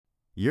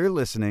You're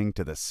listening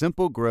to the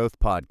Simple Growth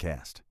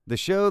Podcast, the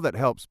show that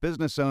helps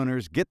business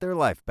owners get their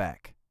life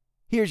back.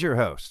 Here's your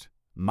host,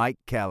 Mike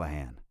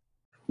Callahan.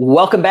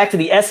 Welcome back to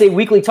the SA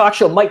Weekly Talk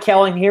Show. Mike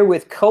Callahan here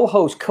with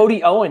co-host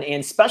Cody Owen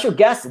and special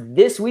guest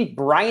this week,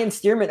 Brian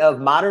Stearman of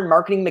Modern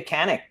Marketing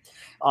Mechanic.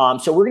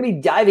 So we're going to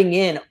be diving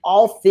in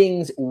all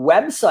things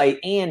website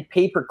and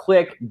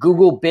pay-per-click,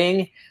 Google,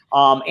 Bing,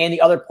 and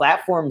the other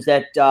platforms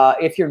that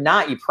if you're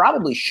not, you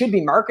probably should be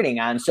marketing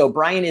on. So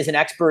Brian is an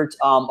expert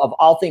of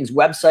all things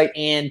website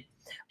and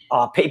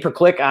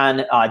pay-per-click on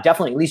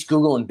definitely at least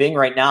Google and Bing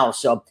right now.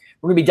 So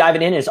we're going to be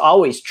diving in, as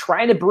always,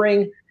 trying to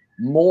bring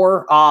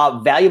more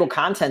valuable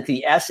content to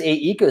the SA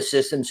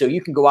ecosystem so you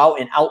can go out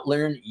and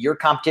outlearn your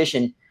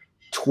competition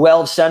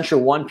 12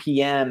 Central, 1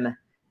 p.m.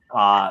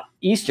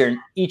 Eastern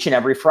each and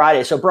every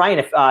Friday. So Brian,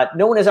 if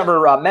no one has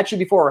ever met you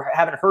before or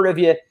haven't heard of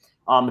you,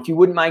 if you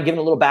wouldn't mind giving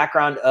a little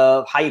background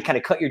of how you kind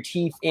of cut your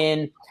teeth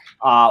in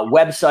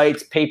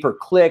websites,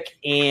 pay-per-click,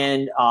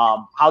 and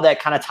how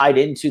that kind of tied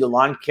into the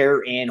lawn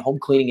care and home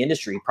cleaning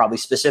industry, probably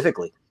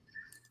specifically.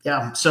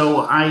 Yeah.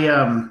 So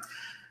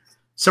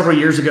several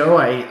years ago,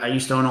 I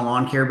used to own a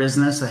lawn care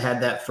business. I had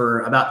that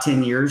for about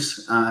 10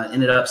 years,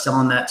 ended up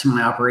selling that to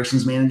my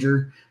operations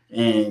manager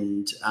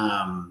and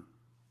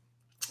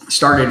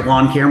started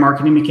Lawn Care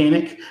Marketing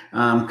Mechanic,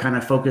 kind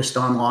of focused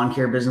on lawn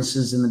care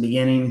businesses in the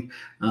beginning.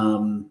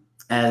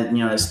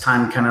 As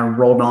time kind of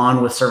rolled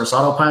on with Service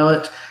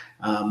Autopilot,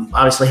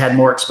 obviously had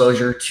more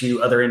exposure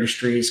to other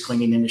industries,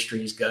 cleaning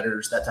industries,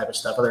 gutters, that type of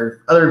stuff,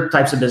 other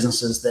types of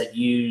businesses that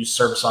use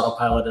Service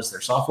Autopilot as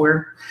their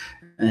software.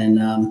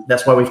 And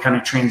that's why we've kind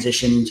of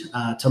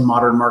transitioned to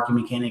Modern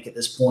Marketing Mechanic at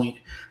this point,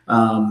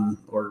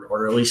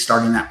 or at least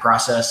starting that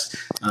process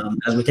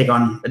as we take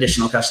on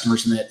additional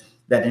customers in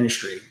that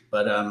industry.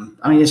 But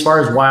as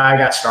far as why I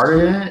got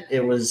started in it,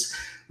 it was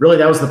really,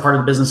 that was the part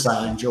of the business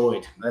I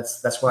enjoyed.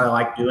 That's what I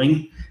like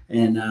doing.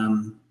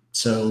 And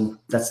so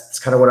that's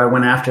kind of what I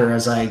went after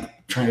as I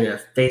tried to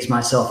phase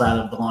myself out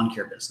of the lawn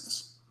care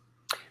business.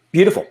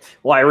 Beautiful.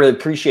 Well, I really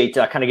appreciate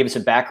kind of giving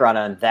some background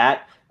on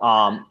that.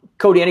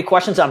 Cody, any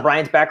questions on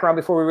Brian's background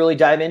before we really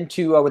dive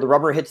into where the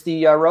rubber hits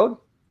the road?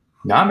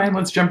 Nah, man,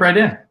 let's jump right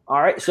in.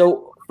 All right.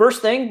 So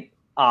first thing,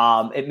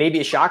 it may be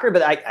a shocker,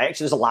 but I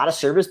actually, there's a lot of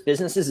service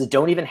businesses that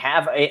don't even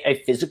have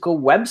a physical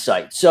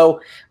website.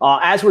 So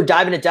as we're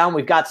diving it down,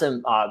 we've got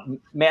some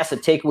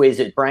massive takeaways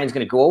that Brian's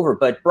going to go over.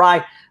 But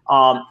Brian,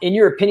 in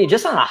your opinion,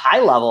 just on a high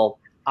level,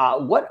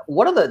 what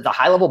are the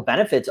high level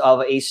benefits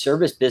of a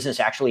service business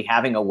actually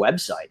having a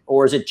website?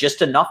 Or is it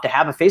just enough to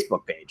have a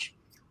Facebook page?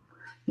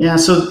 Yeah.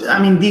 So,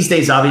 these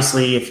days,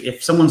 obviously,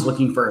 if someone's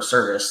looking for a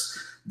service,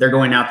 they're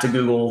going out to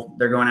Google,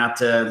 they're going out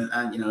to,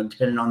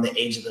 depending on the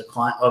age of the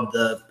client, of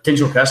the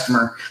potential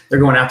customer, they're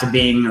going out to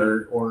Bing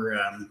or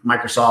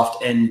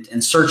Microsoft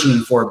and searching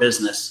for a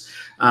business.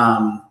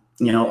 People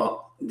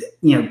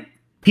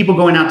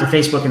going out to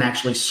Facebook and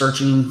actually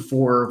searching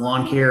for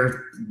lawn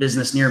care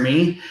business near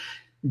me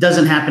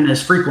doesn't happen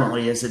as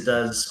frequently as it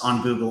does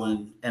on Google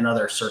and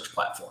other search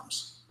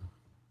platforms.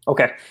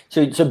 Okay.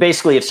 So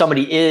basically, if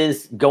somebody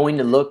is going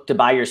to look to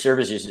buy your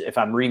services, if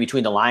I'm reading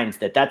between the lines,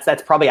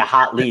 that's probably a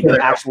hot lead.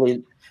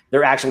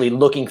 They're actually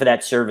looking for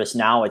that service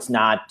now. It's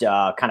not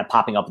kind of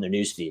popping up in their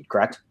news feed,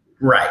 correct?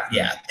 Right.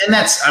 Yeah. And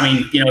that's,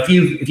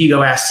 if you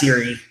go ask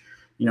Siri,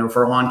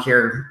 for a lawn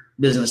care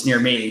business near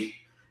me,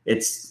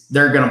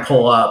 they're going to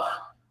pull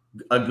up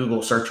a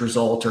Google search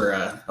result or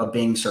a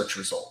Bing search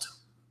result.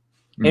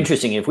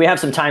 Interesting. If we have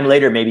some time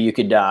later, maybe you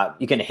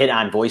can hit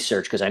on voice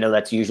search, because I know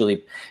that's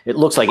usually, it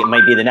looks like it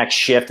might be the next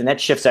shift, and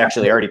that shift's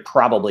actually already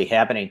probably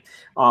happening.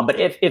 But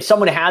if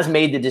someone has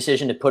made the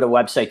decision to put a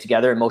website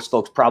together, and most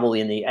folks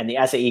probably in the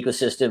SA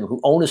ecosystem who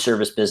own a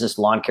service business,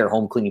 lawn care,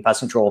 home cleaning,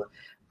 pest control,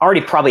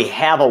 already probably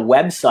have a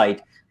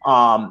website.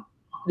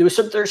 There are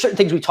certain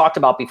things we talked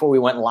about before we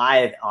went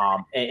live,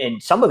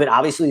 and some of it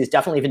obviously is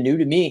definitely even new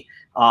to me.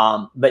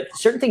 But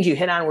certain things you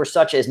hit on were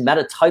such as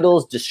meta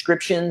titles,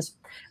 descriptions.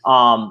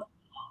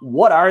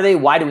 What are they?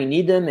 Why do we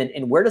need them?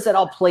 And where does that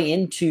all play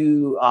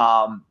into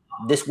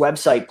this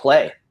website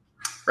play?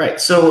 Right.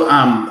 So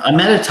a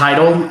meta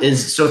title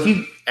is, so if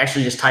you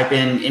actually just type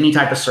in any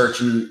type of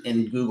search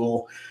in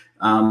Google,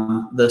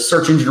 the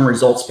search engine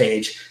results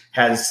page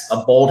has a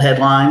bold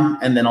headline,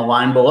 and then a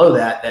line below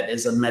that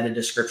is a meta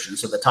description.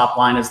 So the top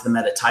line is the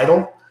meta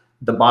title.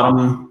 The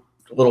bottom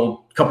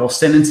little couple of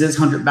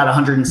sentences, about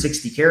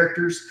 160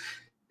 characters,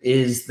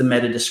 is the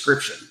meta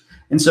description.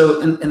 And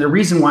so, and the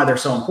reason why they're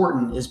so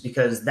important is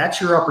because that's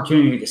your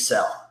opportunity to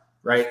sell,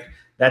 right?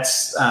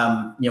 That's,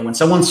 when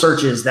someone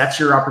searches, that's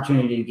your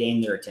opportunity to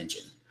gain their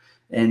attention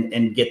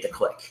and get the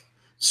click.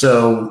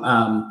 So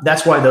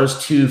that's why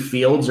those two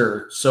fields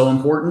are so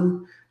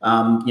important.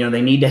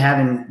 They need to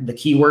have the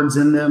keywords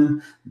in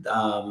them,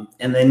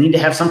 and they need to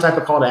have some type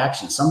of call to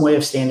action, some way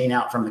of standing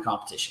out from the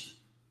competition.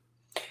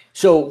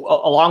 So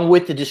along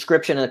with the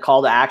description and the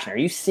call to action, are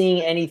you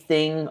seeing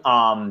anything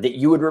that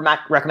you would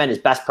recommend as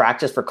best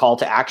practice for call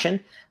to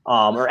action,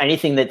 or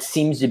anything that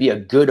seems to be a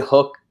good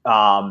hook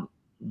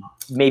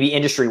maybe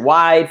industry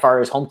wide, far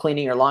as home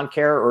cleaning or lawn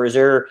care, or is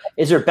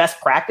there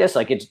best practice?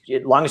 Like, as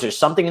long as there's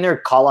something in there,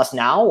 call us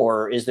now,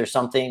 or is there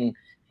something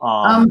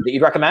that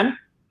you'd recommend?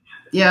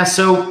 Yeah.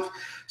 So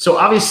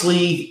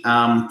obviously,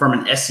 from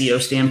an SEO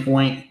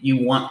standpoint,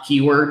 you want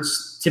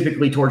keywords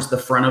typically towards the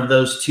front of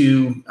those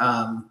two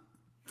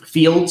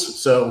fields.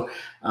 So,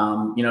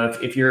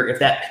 if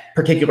that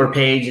particular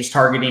page is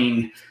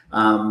targeting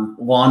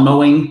lawn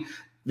mowing,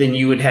 then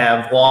you would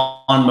have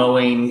lawn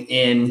mowing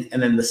in,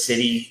 and then the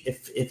city,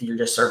 if you're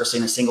just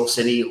servicing a single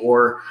city,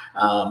 or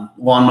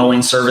lawn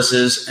mowing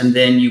services, and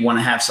then you want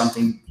to have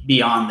something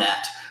beyond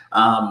that.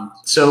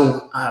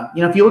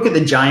 If you look at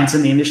the giants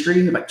in the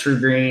industry, like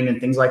TruGreen and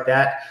things like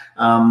that,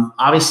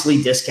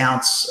 obviously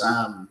discounts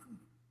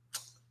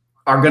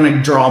are going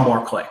to draw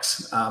more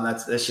clicks.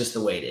 That's just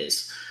the way it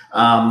is.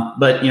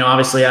 But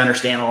obviously I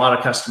understand a lot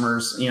of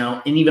customers,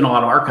 and even a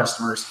lot of our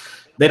customers,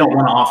 they don't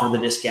want to offer the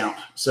discount.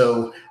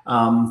 So,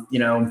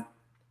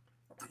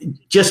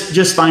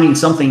 just finding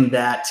something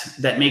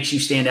that makes you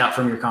stand out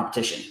from your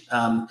competition.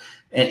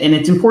 And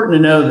it's important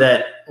to know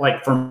that,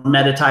 like, for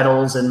meta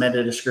titles and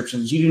meta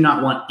descriptions, you do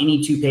not want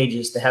any two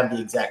pages to have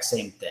the exact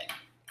same thing.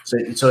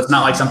 So it's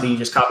not like something you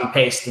just copy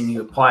paste and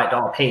you apply it to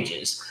all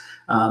pages.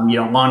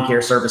 Lawn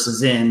care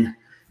services in,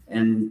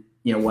 and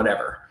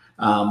whatever,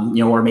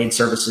 or maid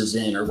services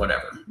in, or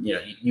whatever.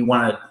 You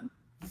want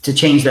to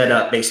change that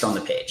up based on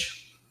the page.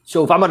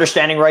 So if I'm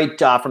understanding right,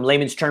 from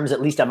layman's terms, at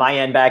least on my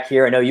end back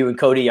here, I know you and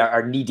Cody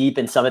are knee deep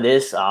in some of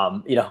this,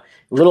 a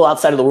little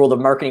outside of the world of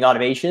marketing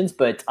automations,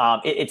 but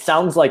it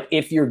sounds like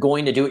if you're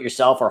going to do it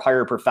yourself or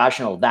hire a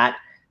professional, that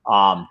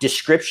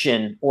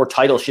description or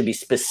title should be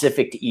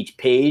specific to each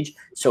page,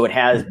 so it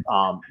has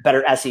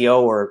better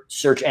SEO or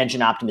search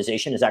engine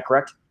optimization. Is that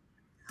correct?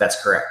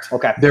 That's correct.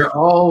 Okay. They're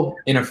all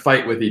in a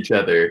fight with each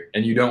other,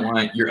 and you don't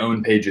want your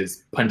own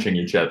pages punching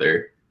each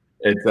other.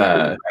 It's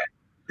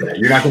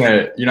you're not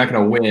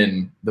gonna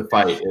win the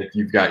fight if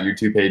you've got your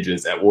two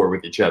pages at war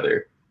with each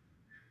other.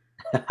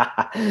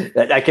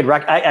 I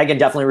can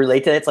definitely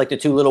relate to it. It's like the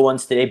two little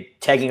ones today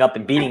tagging up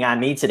and beating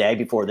on me today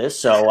before this.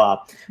 So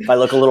if I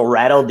look a little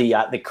rattled, the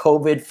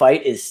COVID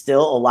fight is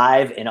still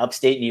alive in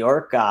upstate New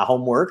York,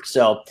 homework.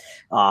 So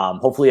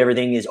hopefully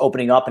everything is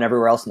opening up and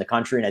everywhere else in the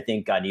country. And I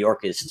think New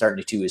York is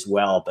starting to as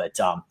well. But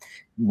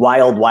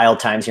wild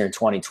times here in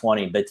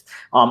 2020. But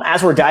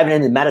as we're diving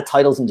into meta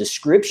titles and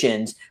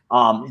descriptions,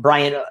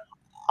 Brian,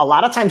 a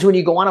lot of times when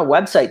you go on a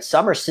website,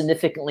 some are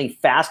significantly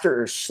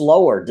faster or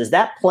slower. Does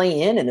that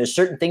play in? And there's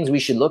certain things we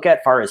should look at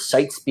as far as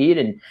site speed.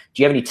 And do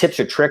you have any tips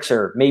or tricks,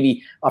 or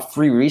maybe a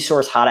free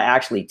resource how to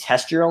actually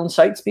test your own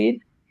site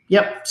speed?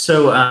 Yep.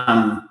 So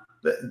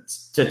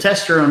to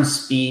test your own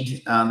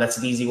speed, that's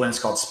an easy one. It's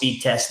called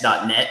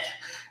speedtest.net.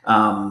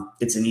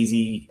 It's an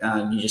easy,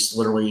 you just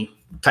literally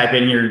type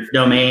in your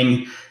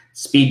domain,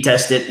 speed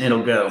test it, and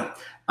it'll go.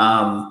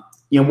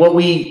 What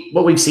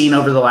we've seen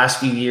over the last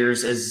few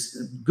years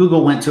is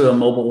Google went to a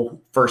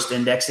mobile first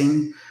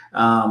indexing.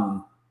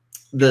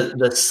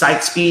 The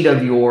site speed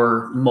of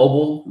your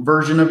mobile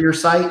version of your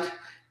site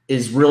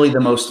is really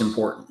the most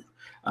important.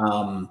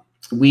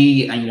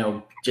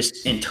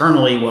 Just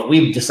internally, what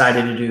we've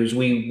decided to do is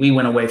we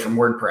went away from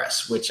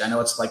WordPress, which I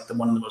know it's like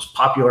one of the most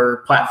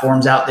popular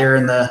platforms out there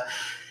in the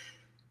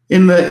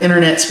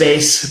internet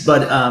space.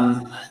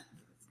 But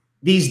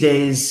these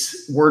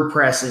days,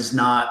 WordPress is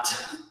not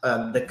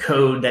the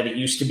code that it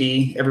used to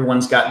be.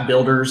 Everyone's got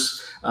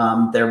builders.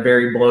 They're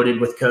very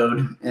bloated with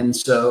code. And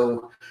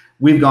so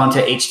we've gone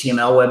to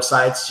HTML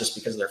websites just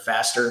because they're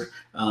faster.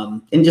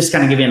 And just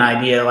kind of give you an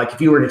idea, like if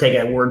you were to take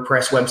a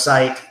WordPress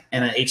website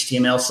and an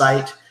HTML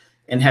site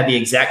and have the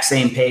exact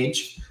same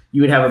page,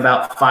 you would have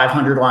about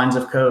 500 lines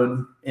of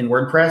code in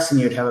WordPress, and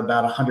you would have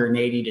about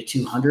 180 to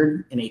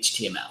 200 in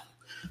HTML.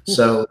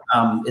 So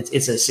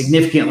it's a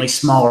significantly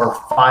smaller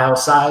file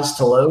size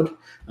to load.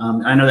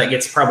 I know that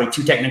gets probably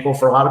too technical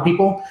for a lot of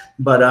people,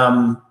 but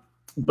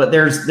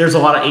there's a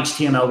lot of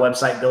HTML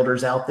website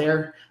builders out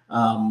there,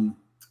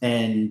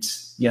 and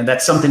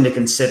that's something to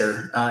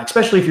consider,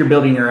 especially if you're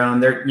building your own.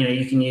 There,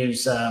 you can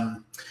use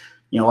a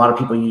lot of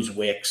people use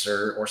Wix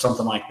or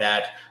something like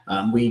that.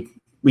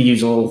 We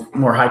use a little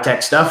more high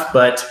tech stuff,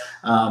 but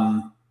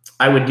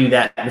I would do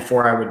that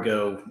before I would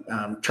go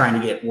trying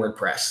to get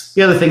WordPress.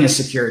 The other thing is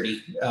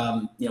security.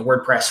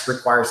 WordPress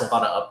requires a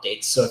lot of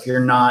updates, so if you're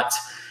not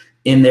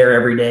in there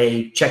every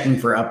day checking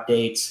for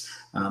updates,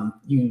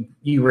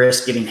 you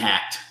risk getting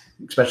hacked,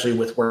 especially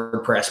with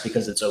WordPress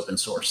because it's open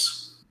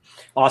source.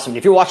 Awesome.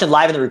 If you're watching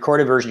live in the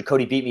recorded version,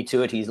 Cody beat me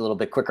to it. He's a little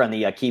bit quicker on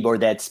the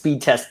keyboard. That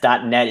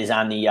speedtest.net is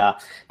on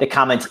the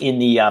comments in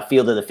the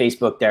field of the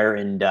Facebook there.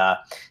 And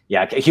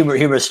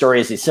humorous story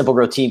is the Simple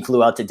Growth team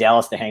flew out to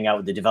Dallas to hang out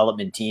with the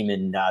development team,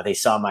 and they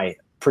saw my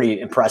pretty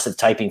impressive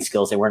typing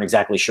skills. They weren't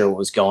exactly sure what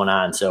was going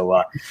on.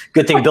 So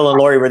good thing Bill and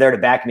Lori were there to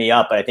back me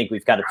up. But I think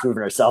we've kind of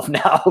proven ourselves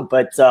now.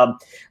 But so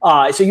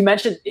you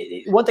mentioned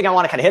one thing I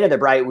want to kind of hit at there,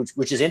 Brian,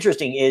 which is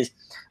interesting, is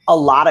a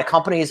lot of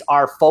companies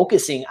are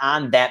focusing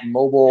on that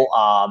mobile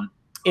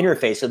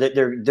interface, so that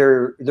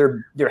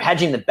they're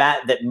hedging the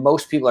bet that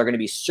most people are going to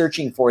be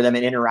searching for them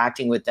and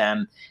interacting with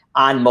them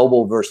on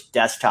mobile versus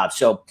desktop.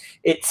 So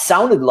it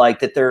sounded like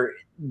that there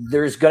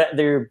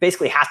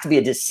basically has to be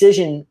a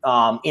decision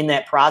in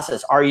that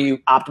process. Are you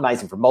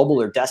optimizing for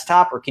mobile or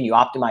desktop, or can you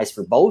optimize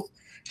for both?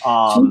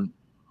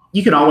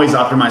 You can always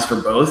optimize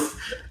for both,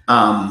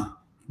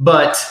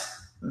 but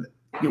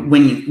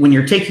when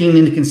you're taking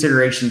into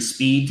consideration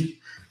speed,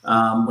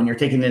 when you're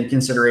taking into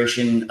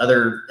consideration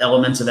other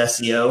elements of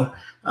SEO,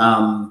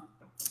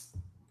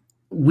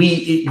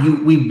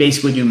 we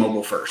basically do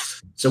mobile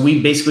first. So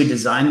we basically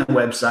design the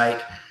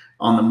website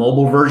on the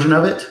mobile version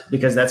of it,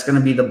 because that's going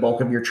to be the bulk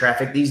of your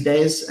traffic these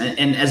days.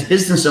 And as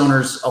business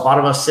owners, a lot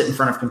of us sit in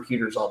front of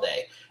computers all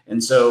day.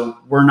 And so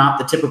we're not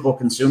the typical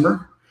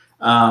consumer,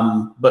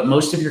 but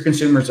most of your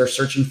consumers are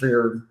searching for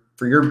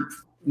your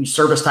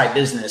service type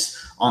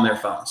business on their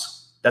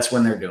phones. That's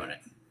when they're doing it.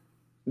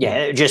 Yeah,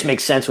 it just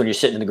makes sense when you're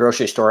sitting in the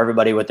grocery store,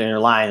 everybody within their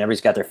line,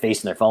 everybody's got their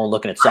face in their phone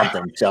looking at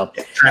something. So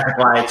traffic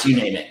lights, you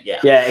name it. Yeah.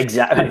 Yeah,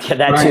 exactly. Yeah,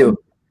 that too.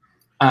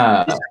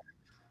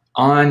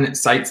 On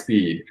site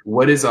speed,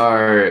 what is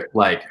our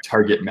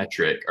target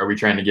metric? Are we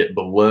trying to get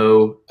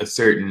below a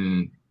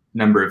certain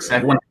number of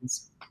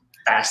seconds?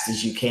 Fast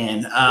as you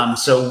can.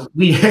 So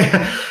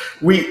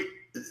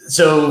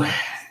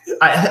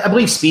I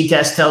believe Speed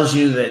Test tells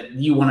you that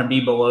you want to be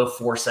below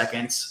 4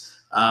 seconds.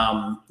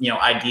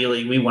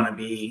 Ideally we want to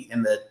be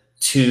in the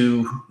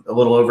a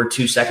little over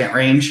 2 second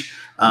range.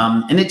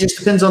 And it just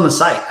depends on the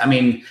site. I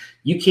mean,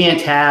 you can't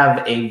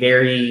have a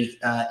very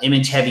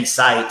image heavy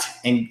site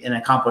and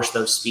accomplish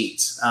those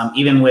speeds.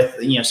 Even with,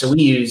 so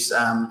we use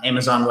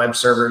Amazon Web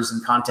Servers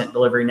and content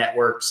delivery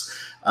networks.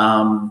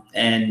 Even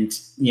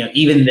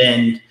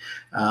then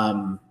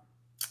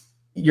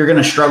you're going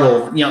to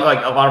struggle.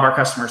 Like a lot of our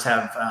customers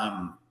have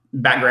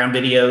background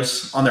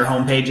videos on their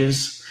home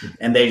pages,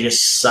 and they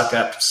just suck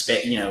up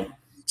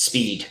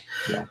speed.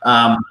 Yeah.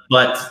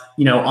 But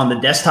on the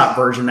desktop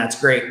version, that's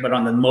great. But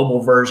on the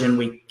mobile version,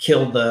 we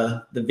killed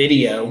the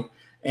video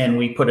and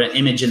we put an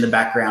image in the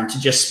background to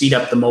just speed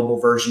up the mobile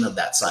version of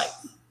that site.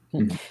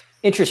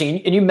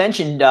 Interesting. And you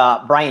mentioned,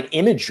 Brian,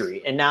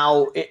 imagery. And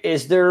now,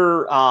 is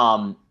there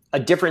a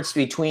difference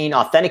between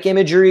authentic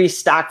imagery,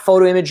 stock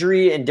photo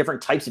imagery, and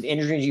different types of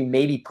imagery you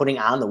may be putting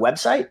on the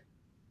website?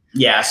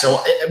 Yeah,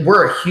 so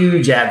we're a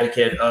huge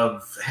advocate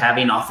of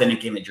having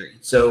authentic imagery.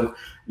 So,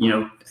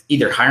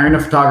 either hiring a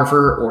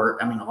photographer, or,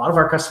 a lot of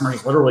our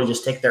customers literally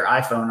just take their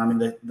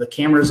iPhone. The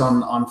cameras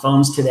on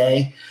phones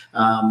today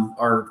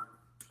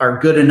are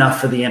good enough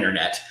for the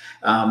internet.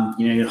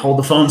 You hold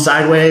the phone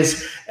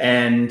sideways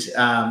and,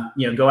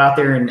 go out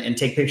there and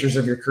take pictures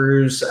of your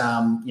crews,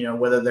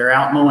 whether they're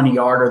out mowing a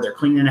yard or they're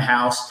cleaning a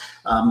house.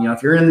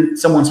 If you're in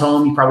someone's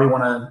home, you probably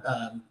want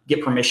to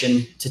get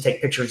permission to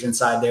take pictures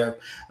inside there,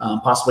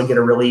 possibly get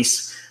a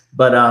release.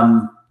 But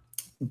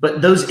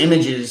those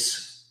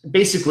images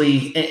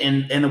basically,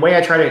 and the way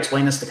I try to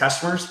explain this to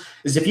customers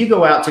is, if you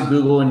go out to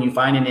Google and you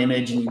find an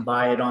image and you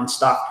buy it on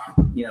stock,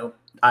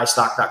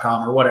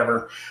 iStock.com or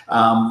whatever,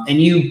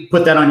 and you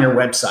put that on your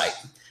website.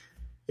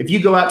 If you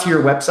go out to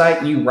your website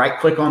and you right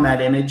click on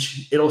that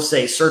image, it'll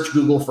say search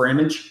Google for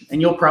image,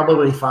 and you'll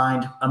probably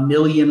find 1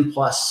 million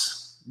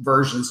plus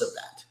versions of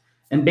that.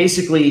 And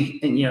basically,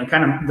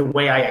 kind of the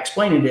way I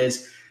explain it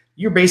is,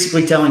 you're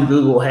basically telling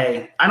Google,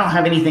 hey, I don't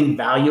have anything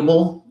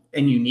valuable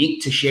and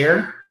unique to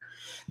share.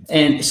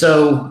 And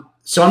so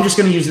I'm just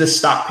going to use this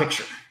stock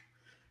picture,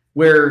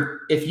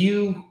 where if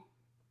you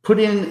put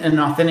in an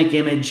authentic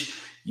image,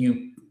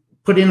 you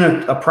put in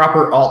a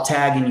proper alt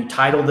tag, and you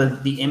title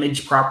the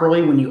image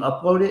properly when you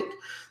upload it,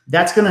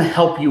 that's going to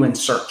help you in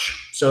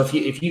search. So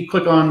if you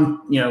click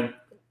on,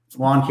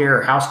 lawn care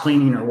or house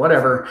cleaning or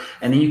whatever,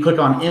 and then you click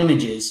on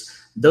images,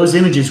 those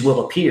images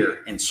will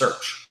appear in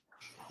search.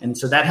 And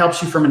so that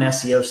helps you from an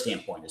SEO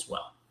standpoint as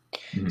well.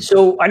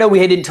 So I know we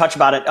didn't touch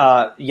about it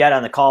yet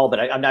on the call, but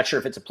I'm not sure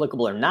if it's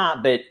applicable or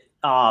not. But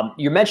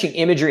you're mentioning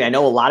imagery. I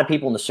know a lot of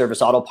people in the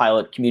Service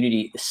Autopilot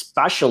community,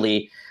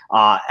 especially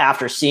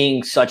after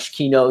seeing such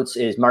keynotes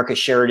as Marcus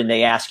Sheridan,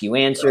 They Ask You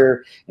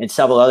Answer, and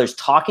several others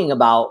talking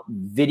about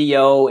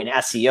video and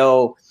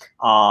SEO.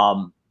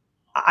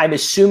 I'm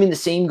assuming the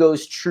same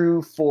goes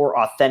true for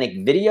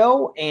authentic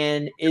video.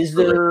 And is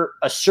there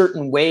a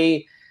certain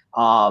way,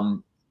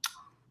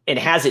 and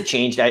has it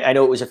changed? I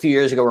know it was a few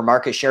years ago where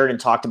Marcus Sheridan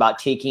talked about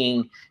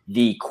taking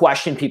the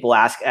question people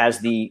ask as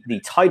the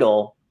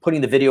title, putting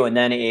the video, and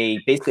then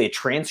basically a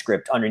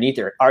transcript underneath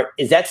there.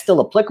 Is that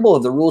still applicable?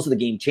 Have the rules of the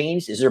game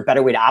changed? Is there a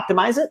better way to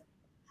optimize it?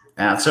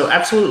 So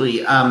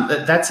absolutely.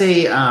 That's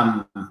a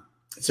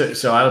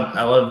so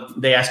I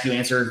love They Ask You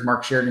Answer.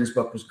 Mark Sheridan's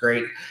book was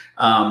great,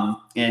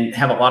 and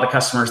have a lot of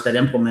customers that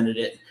implemented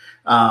it.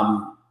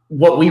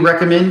 What we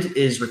recommend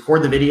is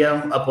record the video,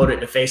 upload it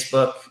to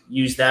Facebook,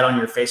 use that on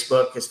your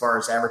Facebook as far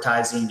as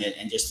advertising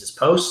and just as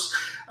posts.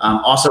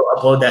 Also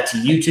upload that to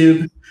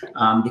YouTube,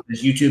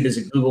 because YouTube is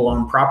a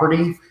Google-owned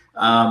property.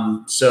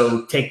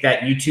 So take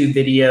that YouTube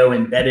video,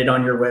 embed it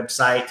on your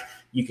website.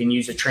 You can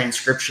use a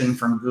transcription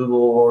from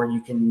Google, or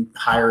you can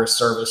hire a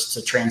service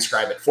to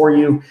transcribe it for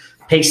you.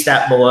 paste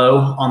that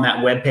below on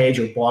that web page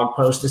or blog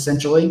post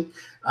essentially.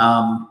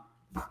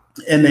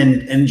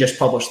 And just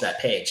publish that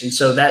page. And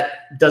so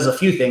that does a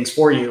few things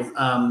for you.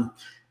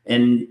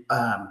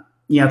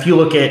 If you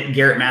look at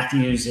Garrett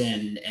Matthews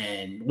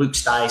and Luke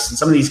Stice and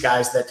some of these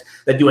guys that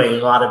do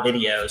a lot of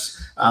videos,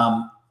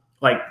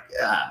 like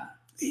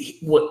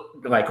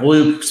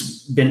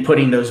Luke's been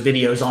putting those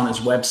videos on his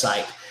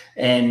website.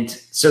 And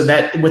so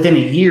that within a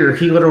year,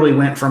 he literally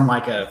went from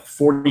like a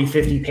 40,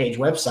 50 page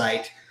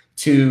website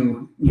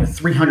to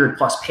 300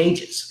 plus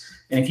pages.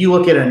 And if you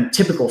look at a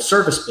typical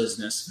service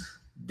business,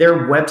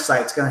 their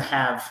website's going to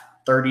have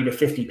 30 to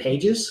 50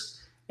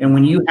 pages. And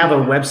when you have a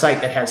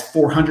website that has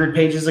 400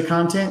 pages of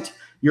content,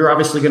 you're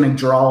obviously going to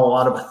draw a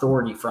lot of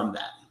authority from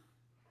that.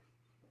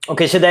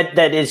 Okay, so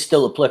that is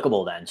still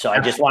applicable then. So I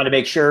just wanted to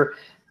make sure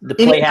the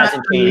play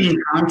hasn't changed.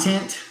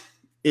 Content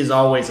is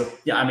always,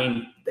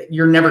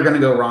 you're never going to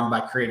go wrong by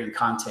creating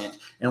content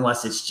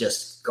unless it's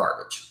just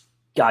garbage.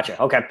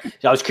 Gotcha. Okay.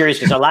 So I was curious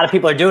because a lot of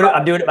people are doing it.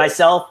 I'm doing it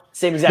myself.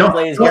 Same exact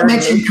way as Garrett. Don't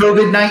mention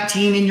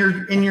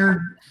COVID-19 in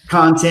your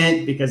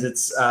content because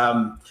it's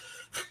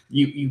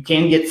you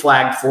can get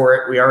flagged for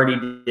it. We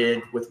already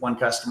did with one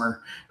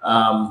customer.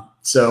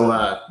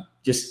 So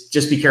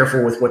just be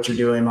careful with what you're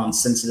doing on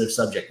sensitive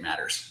subject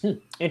matters.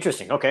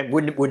 Interesting. Okay.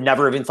 Would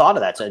never have even thought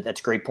of that. So that's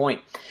a great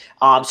point.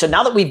 So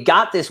now that we've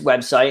got this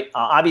website,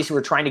 obviously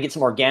we're trying to get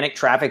some organic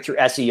traffic through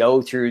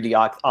SEO, through the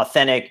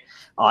authentic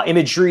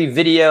imagery,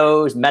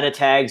 videos, meta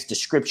tags,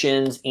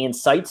 descriptions, and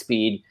site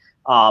speed.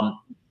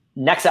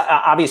 Next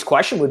obvious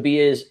question would be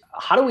is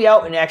how do we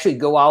actually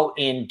go out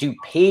and do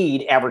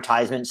paid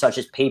advertisement such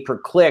as pay per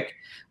click?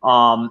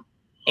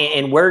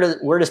 And where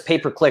does pay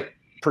per click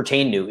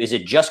pertain to? Is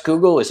it just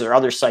Google? Is there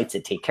other sites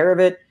that take care of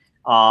it?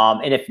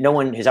 And if no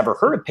one has ever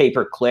heard of pay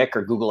per click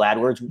or Google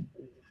AdWords,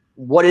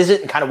 what is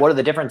it and kind of what are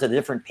the difference of the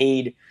different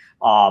paid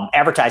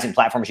advertising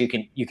platforms you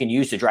can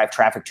use to drive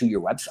traffic to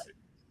your website?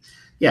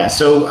 Yeah.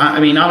 So,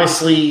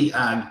 obviously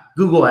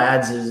Google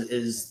Ads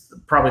is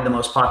probably the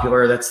most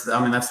popular. That's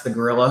the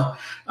gorilla.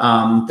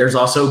 There's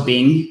also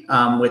Bing,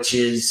 which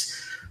is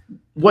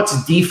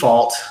what's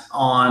default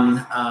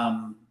on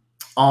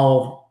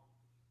all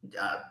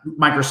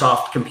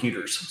Microsoft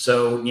computers.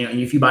 So,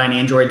 if you buy an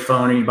Android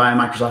phone or you buy a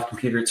Microsoft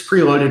computer, it's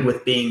preloaded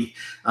with Bing,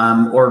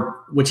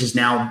 which is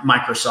now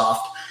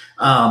Microsoft.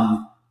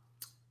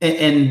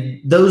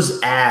 And those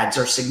ads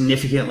are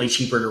significantly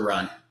cheaper to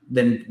run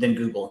than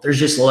Google. There's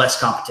just less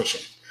competition.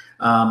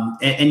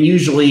 And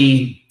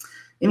usually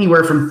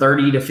anywhere from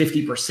 30 to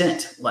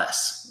 50%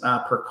 less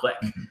per click.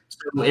 Mm-hmm.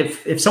 So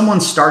if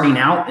someone's starting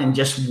out and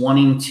just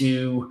wanting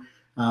to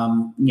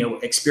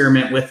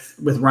experiment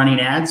with running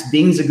ads,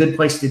 Bing's a good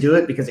place to do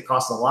it because it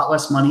costs a lot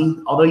less money.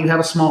 Although you have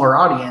a smaller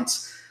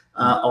audience,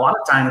 a lot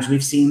of times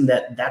we've seen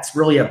that that's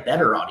really a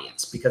better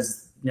audience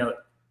because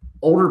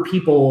older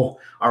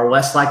people are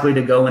less likely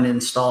to go and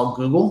install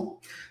Google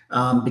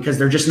because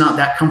they're just not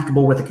that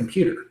comfortable with a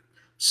computer.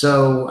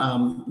 So,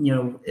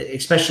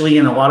 especially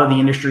in a lot of the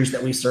industries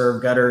that we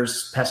serve,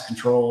 gutters, pest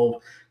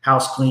control,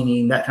 house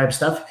cleaning, that type of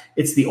stuff,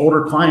 it's the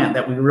older client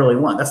that we really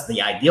want. That's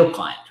the ideal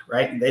client,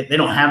 right? They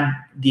don't have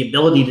the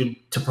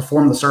ability to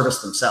perform the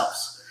service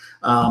themselves.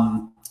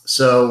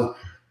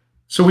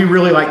 So we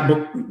really like,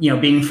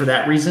 Bing for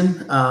that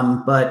reason.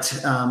 But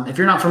if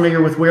you're not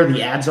familiar with where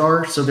the ads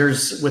are, so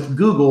with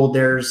Google,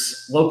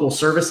 there's local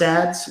service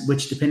ads,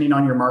 which depending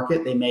on your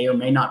market, they may or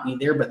may not be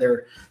there, but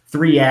they're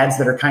 3 ads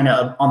that are kind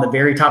of on the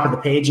very top of the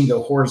page and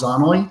go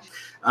horizontally.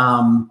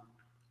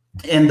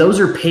 And those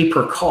are pay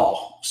per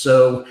call.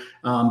 So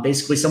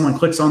basically someone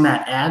clicks on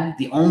that ad.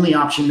 The only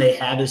option they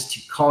have is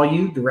to call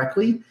you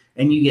directly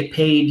and you get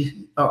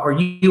paid or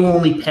you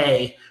only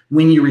pay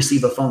when you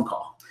receive a phone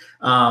call.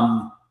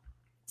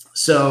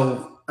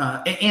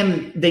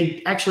 And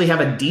they actually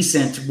have a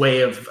decent way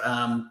of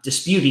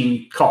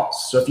disputing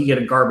calls. So if you get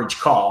a garbage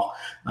call,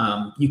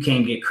 you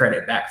can get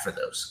credit back for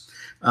those.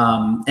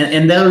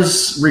 And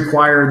those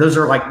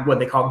are like what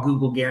they call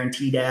Google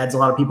guaranteed ads. A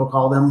lot of people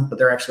call them, but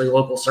they're actually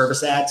local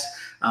service ads.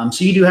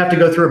 So you do have to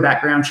go through a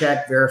background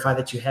check, verify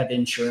that you have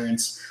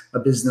insurance, a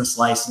business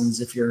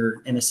license if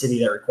you're in a city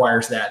that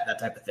requires that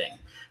type of thing.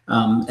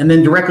 And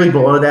then directly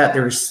below that,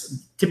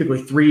 there's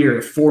typically 3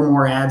 or 4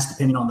 more ads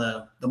depending on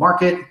the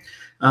market.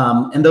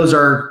 And those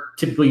are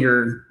typically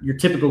your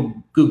typical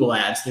Google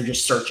ads. They're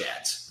just search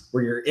ads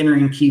where you're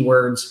entering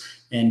keywords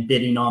and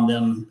bidding on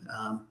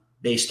them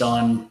based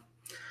on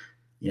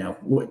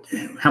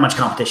how much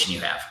competition you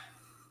have.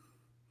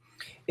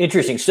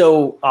 Interesting.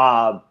 So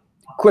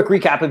quick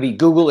recap would be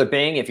Google or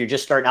Bing. If you're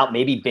just starting out,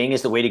 maybe Bing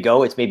is the way to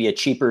go. It's maybe a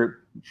cheaper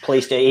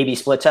place to A/B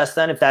split test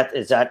then,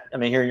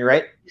 am I hearing you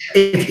right?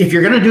 If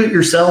you're going to do it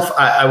yourself,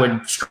 I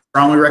would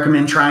strongly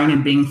recommend trying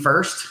in Bing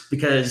first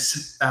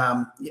because,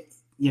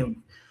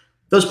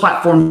 those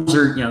platforms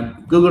are,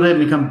 Google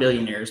didn't become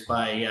billionaires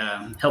by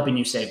helping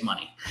you save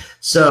money.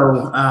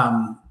 So,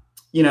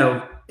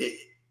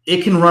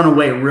 it can run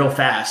away real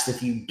fast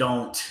if you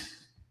don't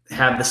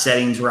have the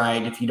settings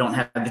right, if you don't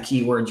have the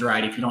keywords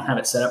right, if you don't have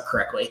it set up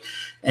correctly.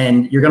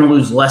 And you're going to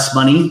lose less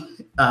money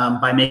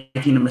by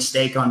making a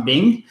mistake on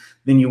Bing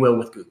than you will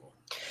with Google.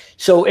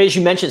 So as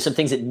you mentioned, some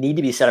things that need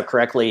to be set up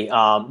correctly.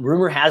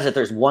 Rumor has it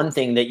there's one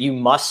thing that you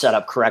must set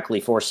up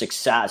correctly for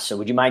success. So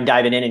would you mind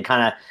diving in and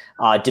kind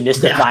of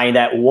demystifying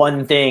that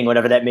one thing,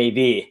 whatever that may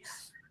be?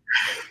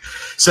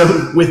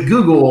 So with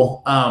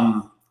Google,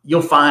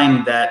 you'll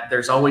find that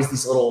there's always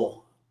these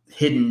little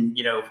hidden,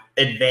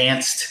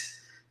 advanced.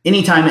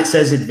 Anytime it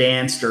says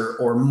advanced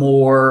or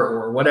more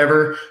or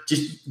whatever,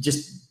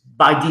 just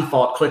by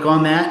default, click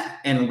on that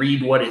and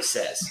read what it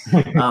says.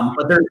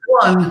 But there's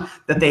one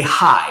that they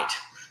hide.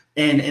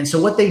 And so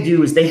what they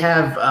do is they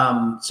have,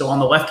 so on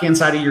the left-hand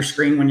side of your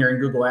screen when you're in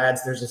Google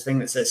Ads, there's this thing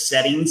that says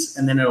settings,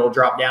 and then it'll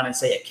drop down and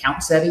say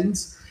account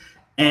settings.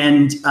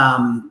 And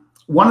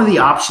one of the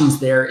options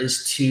there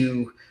is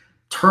to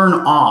turn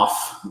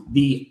off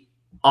the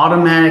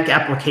automatic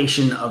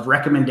application of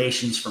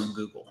recommendations from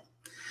Google.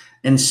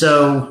 And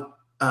so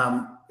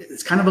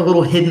it's kind of a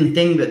little hidden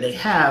thing that they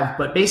have,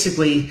 but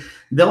basically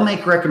they'll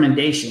make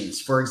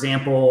recommendations. For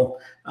example,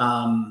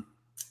 for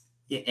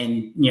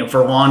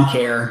lawn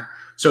care.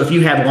 So if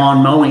you had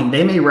lawn mowing,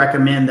 they may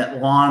recommend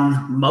that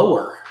lawn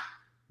mower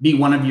be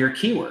one of your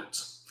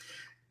keywords.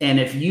 And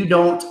if you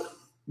don't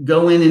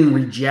go in and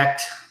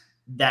reject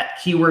that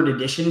keyword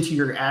addition to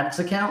your ads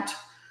account,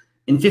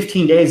 in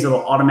 15 days,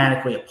 it'll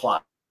automatically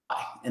apply.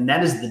 And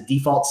that is the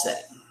default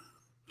setting.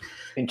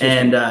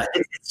 And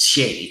it's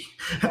shady.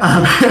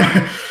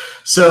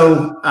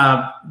 So,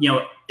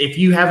 if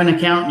you have an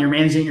account and you're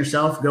managing it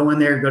yourself, go in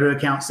there, go to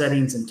account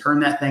settings and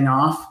turn that thing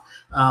off.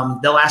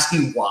 They'll ask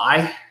you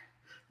why,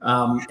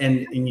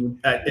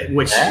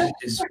 which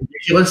is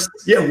ridiculous.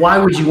 Yeah, why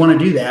would you want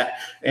to do that?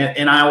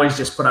 And I always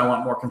just put, I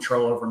want more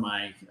control over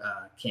my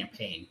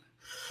campaign.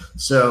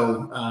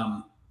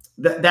 So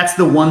that's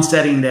the one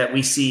setting that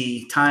we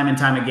see time and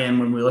time again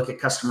when we look at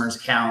customers'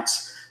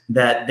 accounts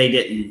that they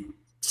didn't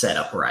set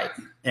up right.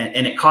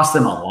 And it costs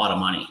them a lot of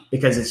money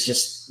because it's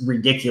just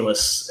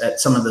ridiculous at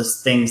some of the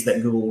things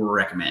that Google will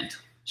recommend.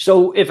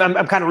 So if I'm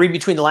kind of reading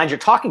between the lines, you're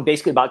talking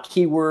basically about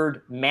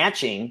keyword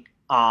matching,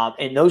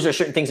 and those are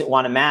certain things that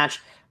want to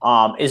match.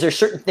 Is there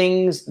certain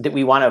things that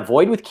we want to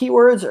avoid with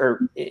keywords?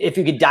 Or if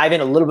you could dive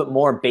in a little bit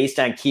more based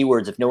on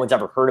keywords, if no one's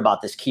ever heard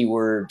about this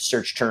keyword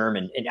search term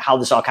and how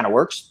this all kind of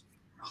works?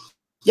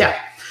 Yeah.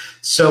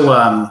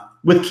 So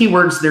with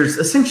keywords, there's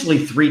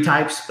essentially 3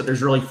 types, but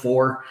there's really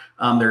 4.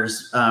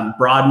 There's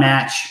broad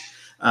match,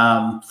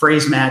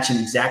 phrase match, and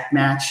exact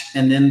match.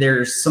 And then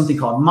there's something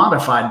called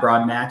modified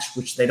broad match,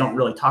 which they don't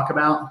really talk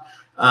about.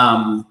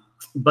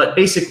 But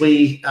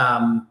basically,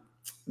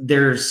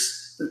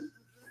 there's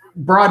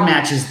broad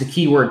match is the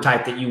keyword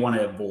type that you want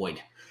to avoid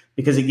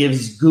because it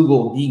gives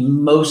Google the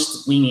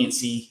most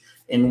leniency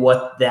in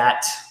what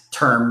that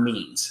term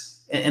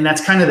means. And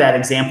that's kind of that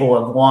example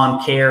of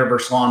lawn care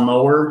versus lawn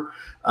mower,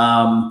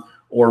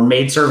 or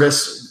maid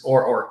service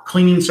or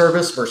cleaning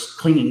service versus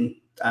cleaning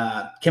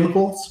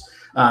chemicals,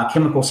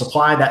 chemical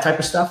supply, that type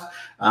of stuff.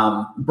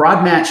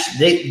 Broad match,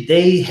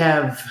 they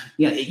have,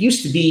 it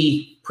used to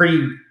be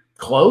pretty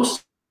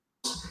close.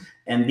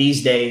 And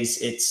these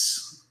days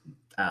it's,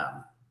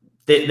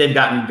 they've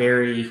gotten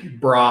very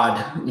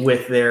broad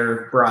with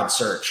their broad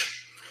search.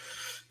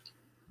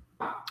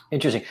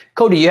 Interesting.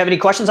 Cody, do you have any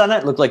questions on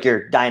that? Looked like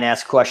you're dying to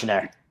ask a question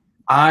there.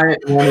 I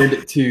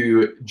wanted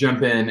to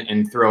jump in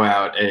and throw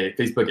out a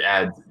Facebook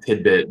ads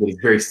tidbit that is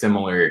very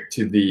similar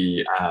to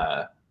the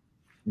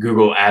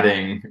Google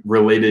adding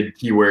related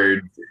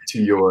keywords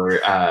to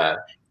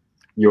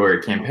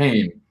your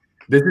campaign.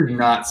 This is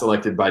not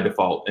selected by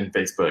default in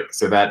Facebook,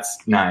 so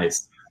that's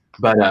nice.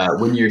 But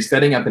when you're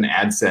setting up an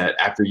ad set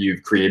after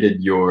you've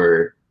created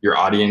your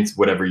audience,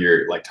 whatever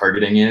your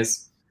targeting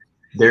is,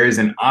 there is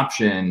an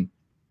option.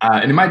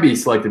 And it might be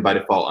selected by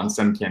default on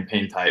some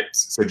campaign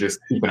types, so just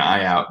keep an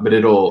eye out. But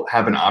it'll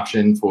have an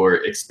option for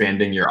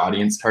expanding your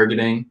audience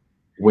targeting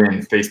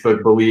when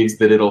Facebook believes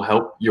that it'll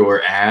help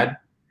your ad.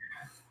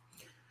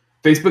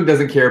 Facebook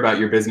doesn't care about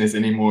your business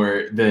any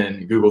more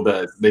than Google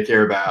does. They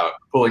care about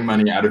pulling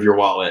money out of your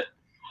wallet,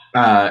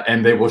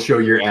 and they will show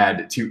your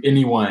ad to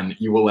anyone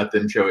you will let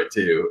them show it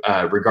to,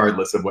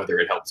 regardless of whether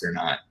it helps or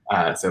not.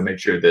 So make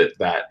sure that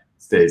that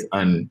stays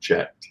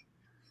unchecked.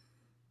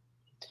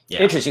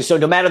 Yeah. Interesting. So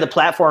no matter the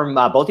platform,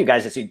 both you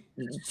guys,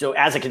 so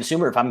as a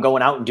consumer, if I'm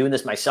going out and doing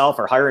this myself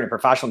or hiring a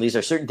professional, these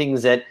are certain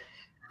things that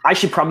I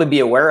should probably be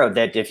aware of,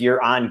 that if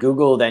you're on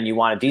Google, then you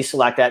want to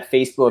deselect that.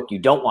 Facebook, you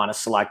don't want to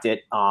select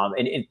it.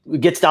 And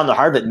it gets down to the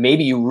heart of it.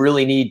 Maybe you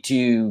really need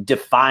to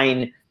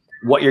define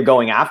what you're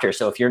going after.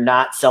 So if you're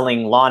not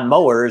selling lawn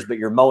mowers, but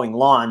you're mowing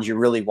lawns, you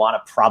really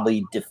want to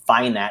probably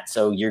define that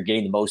so you're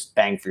getting the most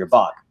bang for your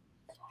buck.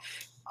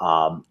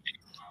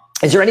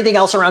 Is there anything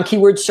else around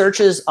keyword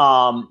searches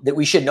that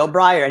we should know,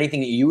 Brian, or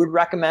anything that you would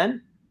recommend?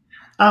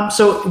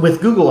 So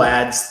with Google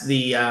Ads,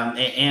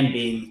 and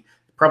Bing,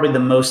 probably the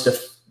most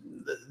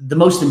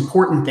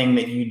important thing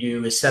that you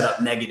do is set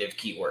up negative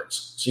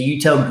keywords. So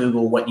you tell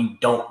Google what you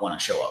don't want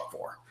to show up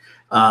for.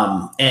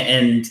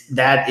 And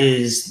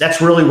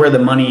that's really where the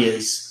money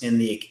is in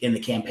the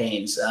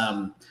campaigns.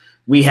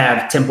 We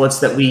have templates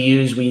that we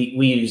use. We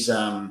use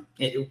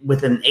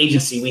with an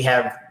agency. We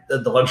have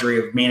the luxury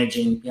of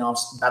managing, about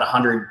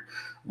 100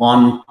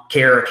 lawn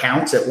care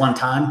accounts at one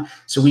time.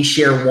 So we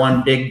share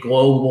one big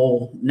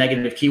global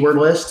negative keyword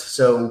list.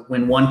 So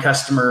when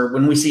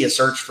we see a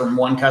search from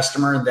one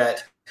customer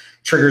that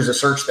triggers a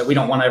search that we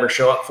don't want to ever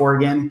show up for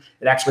again,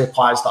 it actually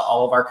applies to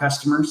all of our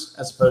customers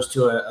as opposed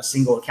to a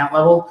single account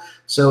level.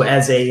 So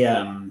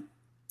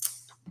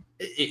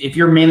if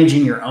you're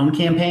managing your own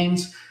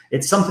campaigns,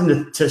 it's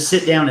something to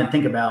sit down and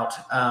think about,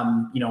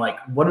 like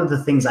what are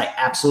the things I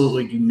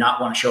absolutely do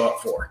not want to show up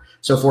for?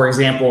 So for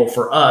example,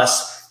 for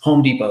us,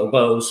 Home Depot,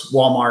 Bose,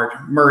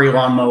 Walmart, Murray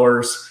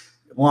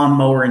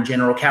lawnmower in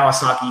general,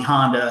 Kawasaki,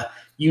 Honda,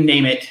 you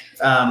name it.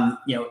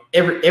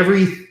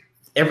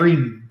 Every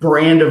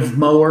brand of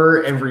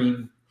mower, every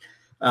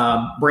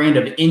brand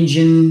of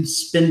engine,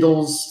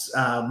 spindles,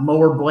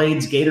 mower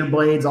blades, gator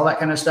blades, all that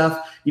kind of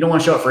stuff. You don't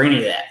want to show up for any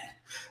of that.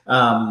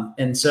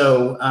 And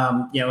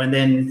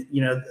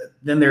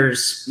then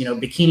there's,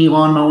 bikini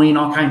lawn mowing,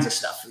 all kinds of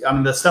stuff. I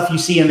mean, the stuff you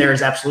see in there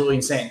is absolutely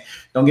insane.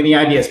 Don't get any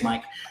ideas,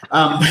 Mike. So,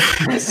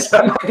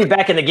 I might be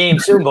back in the game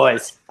soon,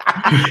 boys.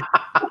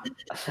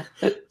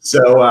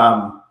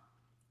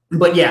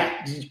 But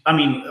yeah, I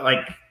mean,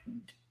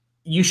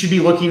 you should be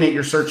looking at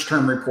your search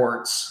term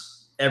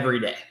reports every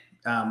day.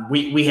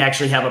 We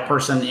actually have a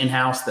person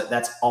in-house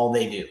that's all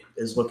they do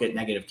is look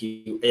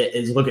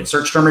at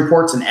search term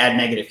reports and add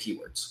negative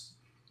keywords.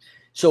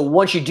 So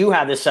once you do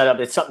have this set up,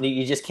 it's something that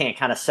you just can't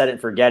kind of set it and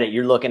forget it.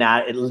 You're looking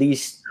at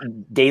least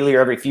daily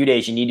or every few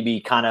days, you need to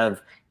be kind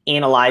of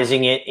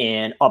analyzing it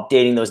and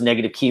updating those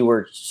negative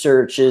keyword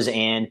searches.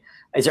 And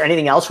is there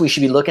anything else we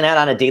should be looking at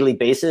on a daily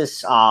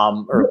basis,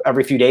 or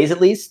every few days at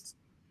least?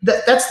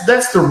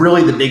 That's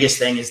really the biggest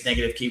thing is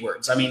negative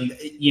keywords. I mean,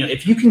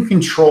 if you can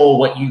control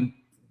what you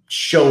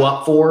show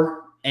up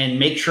for and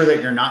make sure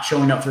that you're not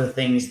showing up for the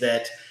things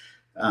that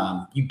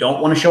you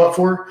don't want to show up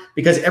for,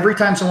 because every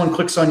time someone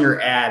clicks on your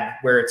ad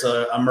where it's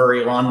a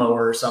Murray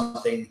lawnmower or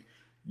something,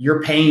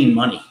 you're paying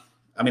money.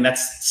 I mean,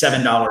 that's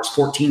 $7,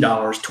 $14,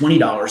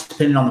 $20,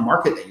 depending on the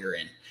market that you're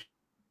in.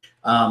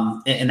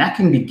 And that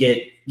can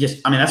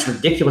that's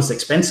ridiculous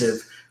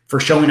expensive for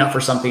showing up for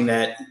something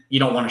that you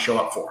don't want to show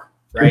up for.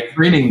 Right. You're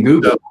training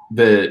Google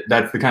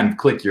that's the kind of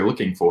click you're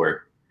looking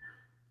for.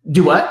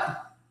 Do what?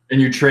 And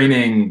you're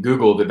training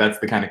Google that's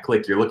the kind of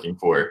click you're looking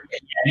for.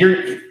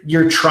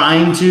 You're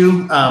trying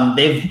to.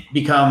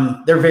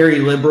 They're very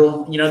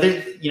liberal.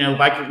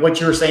 Like what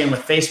you were saying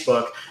with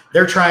Facebook,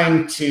 they're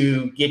trying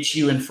to get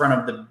you in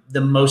front of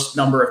the most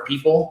number of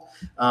people,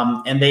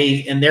 and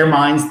in their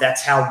minds,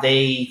 that's how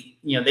they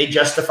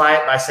justify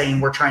it by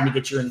saying we're trying to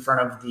get you in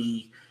front of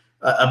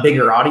a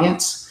bigger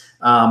audience.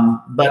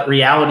 But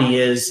reality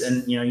is,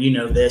 and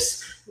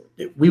this,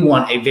 we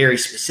want a very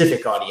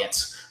specific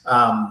audience.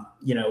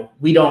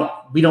 We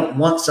don't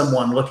want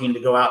someone looking to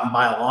go out and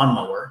buy a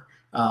lawnmower,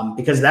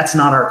 because that's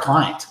not our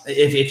client.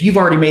 If you've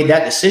already made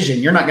that decision,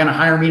 you're not going to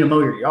hire me to mow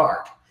your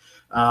yard.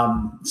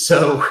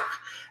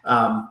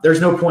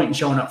 There's no point in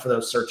showing up for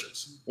those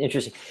searches.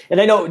 Interesting.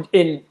 And I know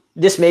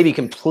this may be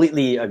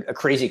completely a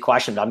crazy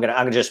question, but I'm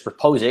gonna just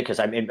propose it because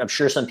I'm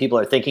sure some people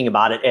are thinking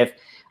about it. If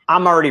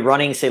I'm already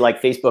running, say,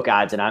 like Facebook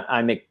ads, and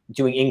I'm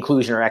doing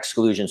inclusion or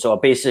exclusion. So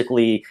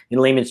basically, in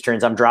layman's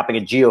terms, I'm dropping a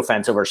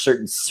geofence over a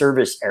certain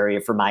service area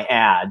for my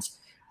ads.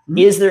 Mm-hmm.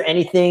 Is there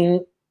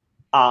anything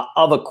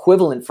of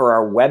equivalent for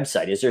our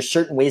website? Is there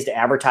certain ways to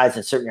advertise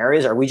in certain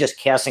areas? Are we just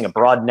casting a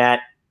broad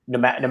net, no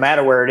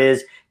matter where it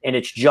is, and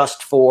it's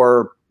just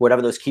for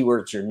whatever those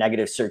keywords or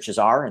negative searches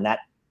are? And that.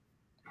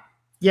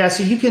 Yeah,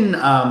 so you can,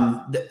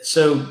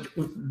 so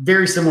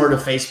very similar to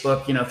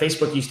Facebook,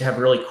 Facebook used to have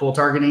really cool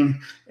targeting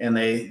and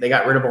they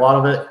got rid of a lot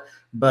of it.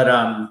 But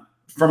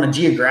from a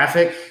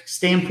geographic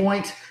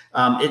standpoint,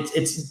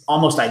 it's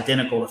almost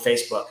identical to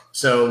Facebook.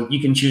 So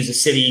you can choose a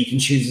city, you can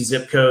choose a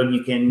zip code,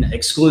 you can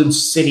exclude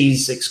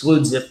cities,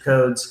 exclude zip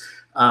codes,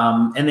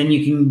 and then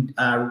you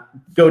can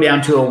go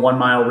down to a 1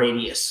 mile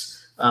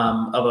radius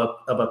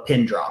of a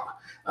pin drop.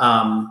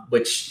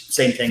 Which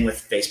same thing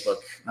with Facebook.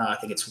 I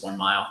think it's 1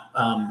 mile.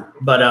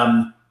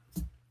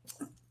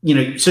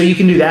 So you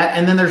can do that.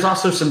 And then there's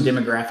also some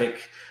demographic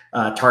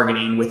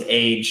targeting with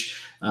age,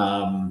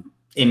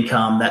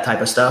 income, that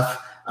type of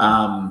stuff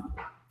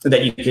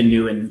that you can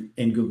do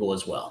in Google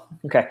as well.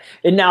 Okay.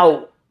 And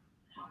now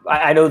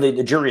I know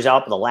the jury's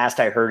out, but the last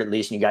I heard, at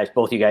least, and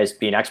both you guys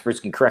being experts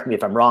can correct me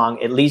if I'm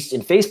wrong, at least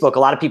in Facebook, a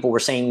lot of people were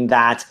saying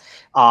that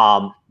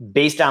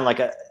based on like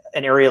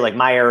an area like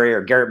my area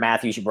or Garrett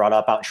Matthews you brought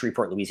up out in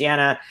Shreveport,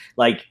 Louisiana,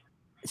 like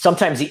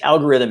sometimes the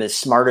algorithm is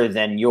smarter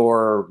than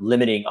your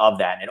limiting of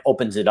that and it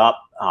opens it up.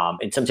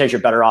 And sometimes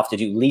you're better off to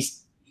do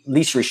least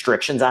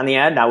restrictions on the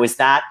ad. Now, is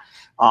that,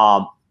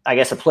 I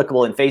guess,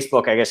 applicable in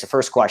Facebook? I guess the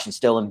first question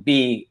still, and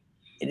B,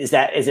 is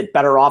it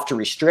better off to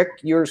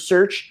restrict your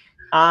search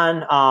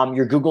on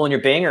your Google and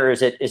your Bing, or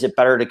is it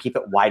better to keep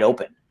it wide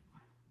open?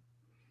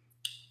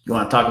 You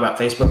want to talk about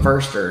Facebook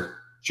first, or?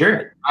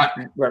 Sure.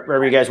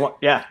 Wherever you guys want.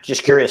 Yeah,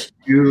 just curious.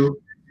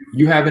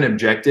 You have an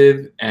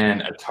objective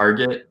and a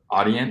target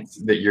audience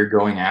that you're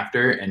going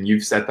after, and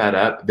you've set that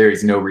up. There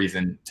is no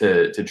reason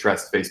to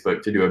trust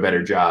Facebook to do a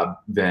better job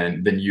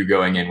than you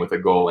going in with a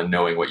goal and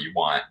knowing what you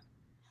want.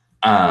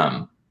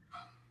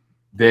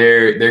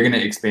 They're going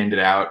to expand it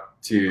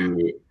out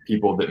to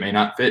people that may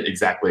not fit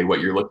exactly what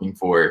you're looking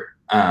for.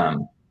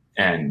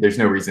 And there's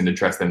no reason to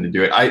trust them to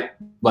do it. I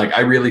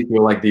really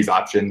feel like these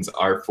options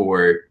are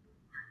for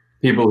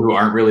people who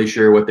aren't really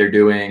sure what they're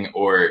doing,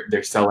 or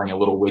they're selling a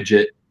little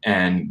widget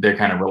and they're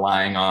kind of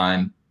relying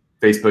on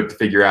Facebook to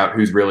figure out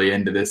who's really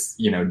into this,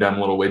 dumb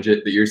little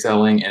widget that you're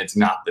selling. And it's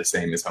not the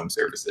same as home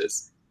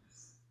services.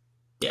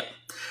 Yeah.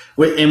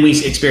 And we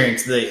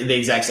experience the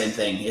exact same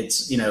thing.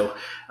 It's,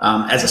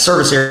 as a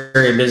service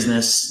area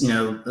business,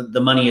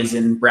 the money is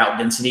in route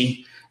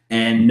density,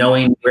 and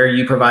knowing where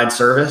you provide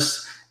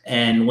service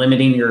and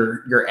limiting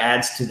your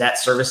ads to that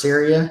service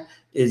area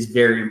is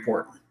very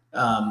important.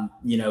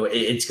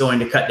 It's going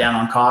to cut down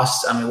on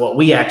costs. I mean, what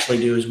we actually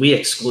do is we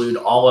exclude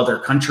all other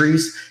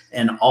countries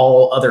and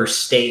all other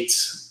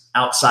states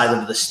outside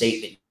of the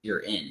state that you're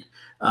in.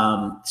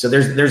 So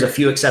there's a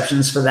few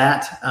exceptions for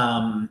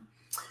that.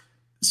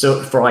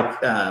 So for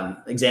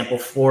example,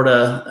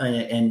 Florida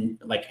and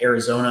like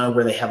Arizona,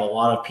 where they have a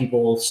lot of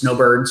people,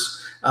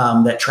 snowbirds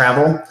that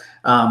travel,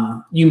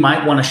 you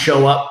might want to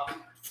show up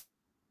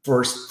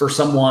for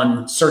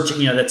someone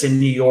searching, that's in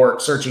New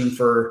York, searching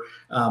for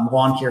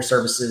lawn care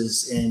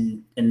services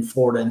in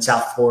Florida, in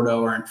South Florida,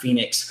 or in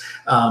Phoenix,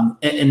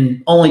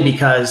 and only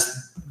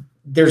because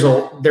there's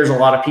a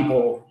lot of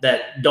people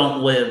that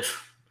don't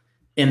live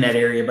in that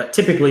area. But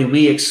typically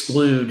we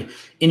exclude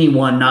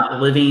anyone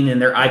not living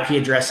and their IP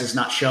address is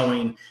not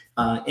showing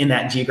in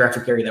that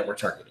geographic area that we're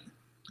targeting.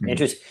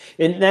 Interesting.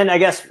 And then I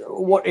guess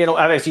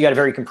obviously you got a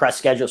very compressed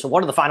schedule. So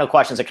one of the final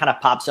questions that kind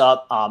of pops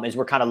up is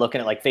we're kind of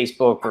looking at like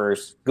Facebook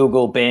versus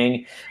Google,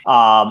 Bing.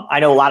 I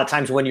know a lot of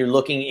times when you're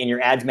looking in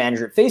your ads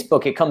manager at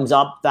Facebook, it comes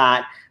up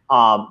that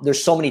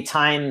there's so many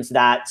times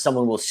that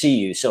someone will see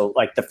you. So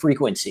like the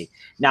frequency.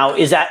 Now,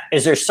 is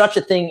there such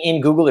a thing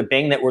in Google or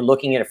Bing that we're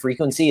looking at a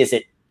frequency?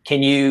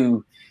 Can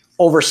you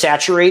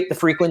oversaturate the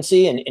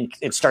frequency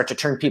and start to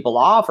turn people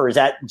off, or is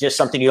that just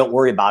something you don't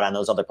worry about on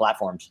those other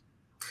platforms?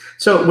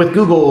 So with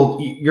Google,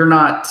 you're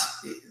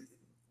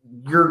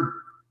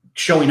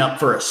showing up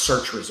for a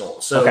search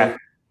result. So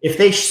if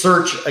they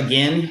search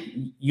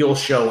again, you'll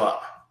show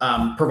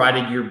up,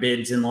 provided your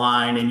bid's in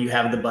line and you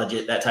have the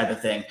budget, that type of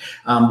thing.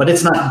 But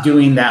it's not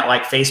doing that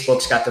like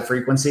Facebook's got the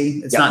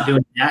frequency. It's not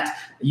doing that.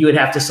 You would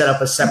have to set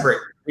up a separate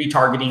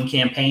retargeting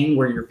campaign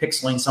where you're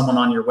pixeling someone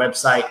on your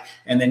website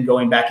and then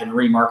going back and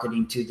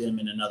remarketing to them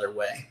in another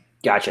way.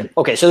 Gotcha.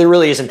 Okay. So there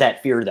really isn't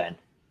that fear then.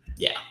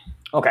 Yeah.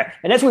 Okay.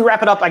 And as we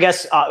wrap it up, I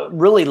guess,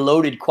 really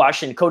loaded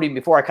question. Cody,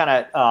 before I kind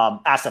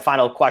of ask the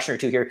final question or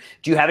two here,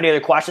 do you have any other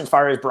questions as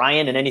far as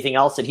Brian and anything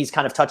else that he's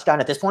kind of touched on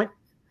at this point?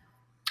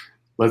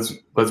 Let's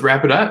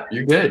wrap it up.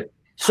 You're good.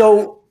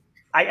 So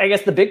I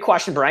guess the big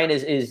question, Brian,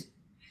 is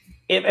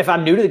if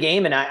I'm new to the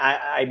game and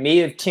I may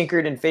have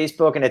tinkered in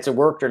Facebook and it's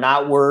worked or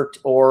not worked,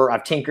 or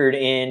I've tinkered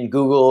in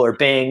Google or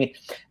Bing,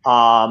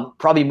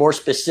 probably more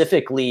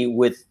specifically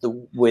with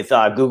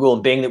Google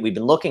and Bing that we've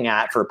been looking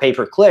at for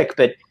pay-per-click,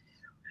 but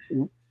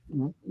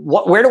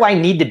where do I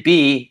need to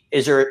be?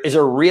 Is there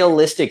a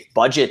realistic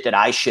budget that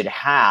I should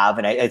have?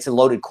 And it's a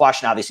loaded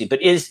question, obviously, but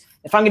if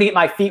I'm going to get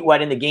my feet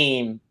wet in the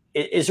game,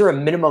 is there a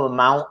minimum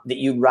amount that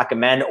you'd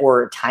recommend,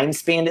 or a time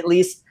span at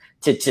least,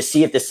 to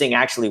see if this thing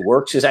actually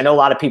works? Because I know a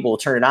lot of people will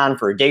turn it on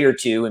for a day or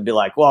two and be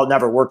like, well, it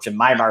never works in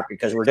my market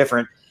because we're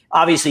different.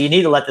 Obviously, you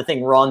need to let the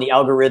thing run, the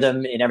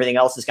algorithm and everything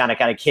else is kind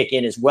of kick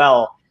in as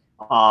well.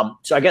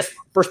 So I guess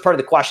first part of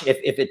the question,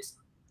 if it's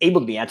able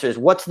to be answered, is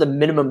what's the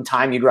minimum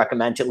time you'd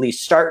recommend to at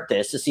least start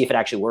this to see if it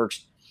actually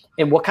works?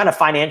 And what kind of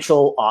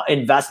financial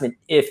investment,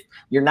 if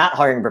you're not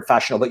hiring a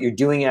professional, but you're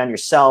doing it on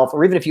yourself,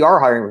 or even if you are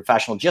hiring a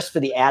professional just for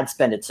the ad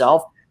spend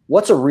itself,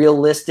 what's a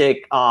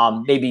realistic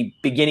maybe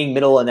beginning,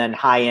 middle, and then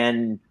high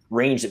end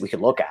range that we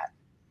could look at?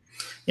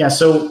 Yeah.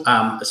 So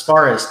as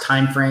far as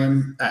time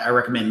frame, I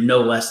recommend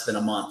no less than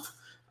a month.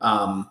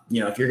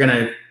 If you're going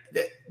to,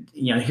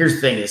 here's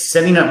the thing: is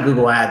setting up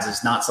Google Ads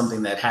is not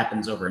something that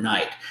happens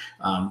overnight.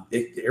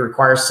 It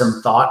requires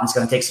some thought, and it's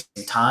going to take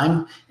some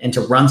time. And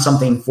to run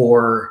something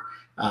for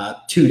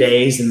 2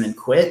 days and then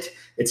quit,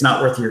 it's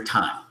not worth your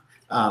time.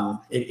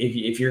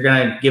 If you're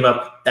going to give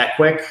up that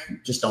quick,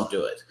 just don't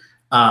do it.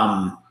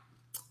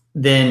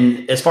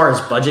 Then as far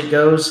as budget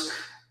goes,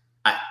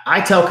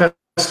 I tell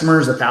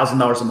customers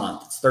 $1,000 a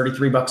month. It's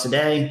 $33 a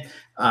day.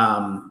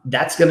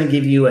 That's going to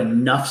give you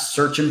enough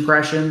search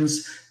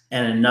impressions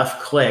and enough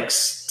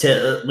clicks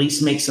to at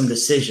least make some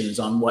decisions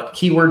on what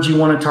keywords you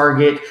want to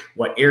target,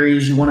 what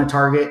areas you want to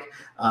target.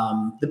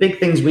 The big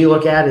things we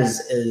look at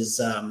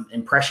is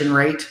impression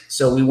rate.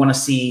 So we want to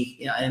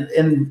see,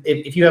 and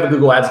if you have a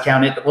Google Ads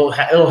account, it'll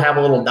have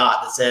a little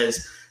dot that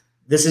says,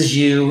 this is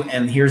you,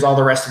 and here's all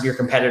the rest of your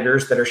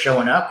competitors that are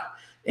showing up.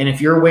 And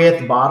if you're way at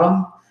the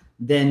bottom,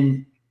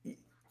 then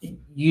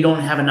you don't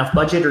have enough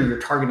budget, or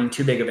you're targeting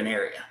too big of an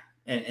area.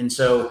 And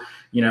so,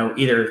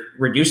 either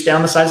reduce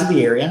down the size of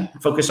the area,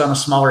 focus on a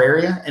smaller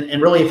area.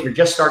 And really, if you're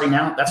just starting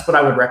out, that's what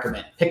I would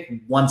recommend. Pick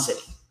one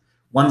city,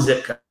 one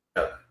zip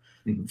code,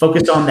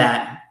 focus on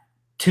that,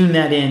 tune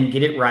that in,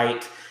 get it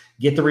right,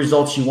 get the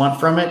results you want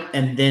from it,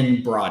 and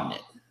then broaden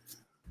it.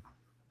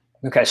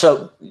 Okay.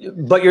 So,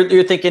 but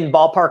you're thinking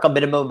ballpark a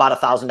minimum about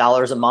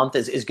 $1,000 a month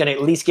is going to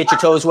at least get your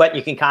toes wet.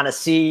 You can kind of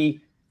see.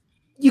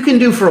 You can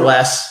do for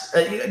less,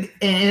 and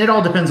it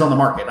all depends on the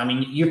market. I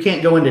mean, you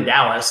can't go into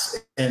Dallas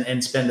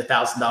and spend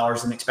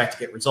 $1,000 and expect to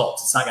get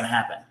results. It's not going to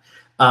happen.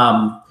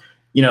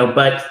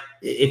 But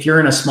if you're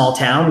in a small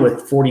town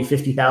with 40,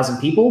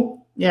 50,000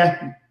 people,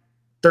 yeah,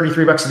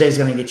 $33 a day is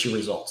going to get you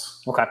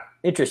results. Okay.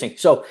 Interesting.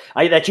 So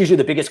that's usually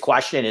the biggest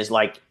question is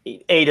like,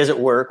 A, does it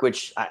work?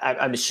 Which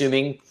I'm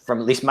assuming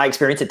from at least my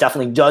experience, it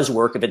definitely does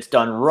work if it's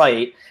done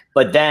right.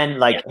 But then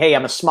hey,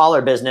 I'm a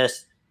smaller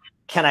business.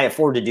 Can I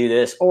afford to do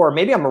this? Or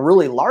maybe I'm a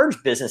really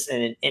large business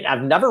and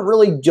I've never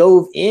really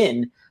dove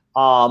in.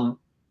 And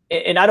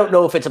I don't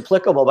know if it's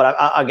applicable, but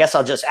I guess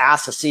I'll just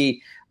ask to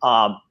see.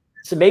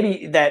 So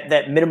maybe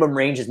that minimum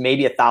range is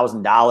maybe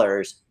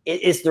 $1,000.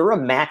 Is there a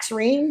max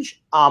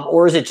range?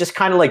 Or is it just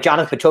kind of like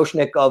Jonathan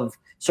Potoshnik of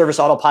Service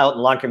Autopilot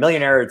and Lawn Care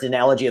Millionaire? It's an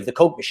analogy of the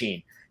Coke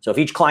machine. So if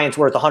each client's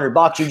worth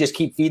 $100, you just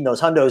keep feeding those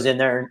hundos in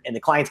there and the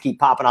clients keep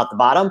popping out the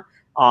bottom.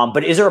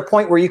 But is there a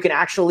point where you can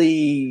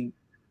actually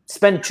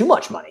spend too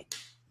much money?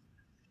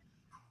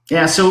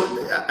 Yeah.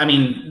 So, I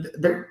mean,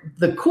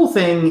 the cool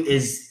thing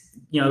is,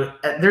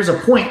 there's a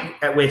point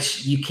at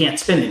which you can't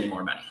spend any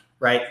more money,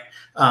 right?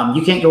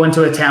 You can't go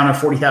into a town of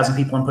 40,000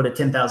 people and put a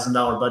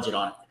 $10,000 budget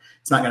on it.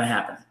 It's not going to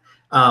happen.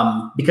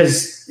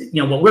 Because,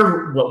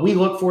 what we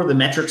look for, the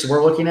metrics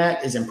we're looking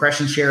at is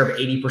impression share of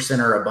 80%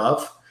 or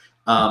above.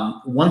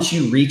 Once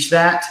you reach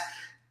that,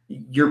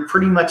 you're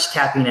pretty much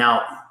tapping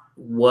out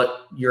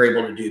what you're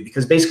able to do,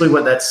 because basically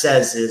what that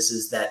says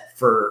is that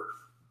for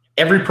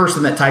every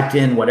person that typed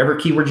in whatever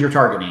keywords you're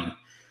targeting,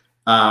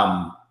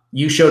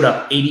 you showed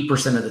up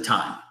 80% of the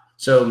time.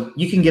 So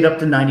you can get up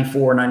to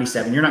 94,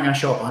 97. You're not going to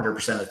show up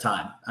 100% of the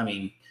time. I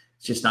mean,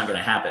 it's just not going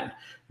to happen.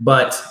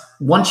 But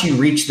once you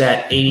reach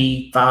that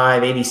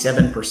 85,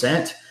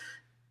 87%,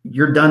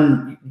 you're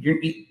done.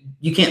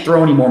 You can't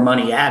throw any more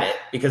money at it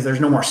because there's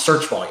no more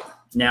search volume.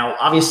 Now,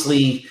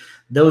 obviously,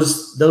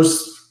 those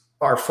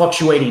are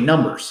fluctuating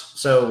numbers.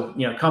 So,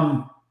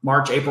 come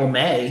March, April,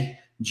 May,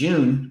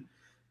 June,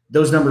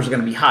 those numbers are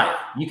going to be higher.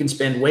 You can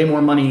spend way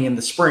more money in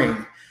the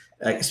spring,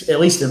 at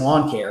least in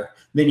lawn care,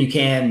 than you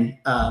can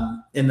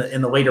in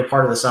the later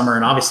part of the summer.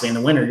 And obviously in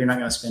the winter, you're not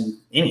going to spend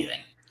anything.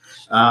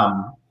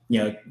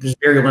 There's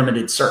very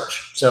limited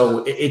search.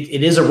 So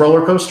it is a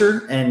roller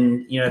coaster.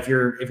 And, if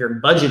you're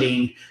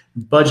budgeting,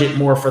 budget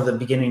more for the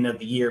beginning of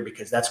the year,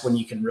 because that's when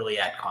you can really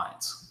add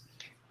clients.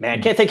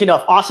 Man, can't think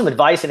enough. Awesome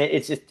advice. And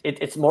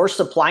it's more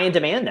supply and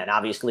demand then,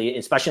 obviously,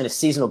 especially in a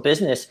seasonal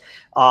business.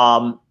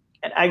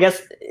 And I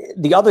guess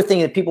the other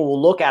thing that people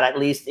will look at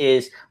least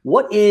is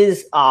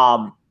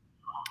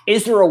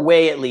is there a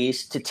way at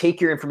least to take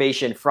your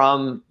information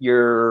from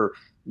your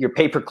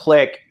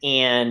pay-per-click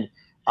and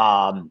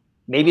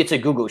maybe it's a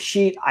Google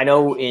Sheet. I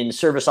know in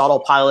Service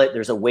Autopilot,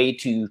 there's a way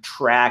to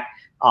track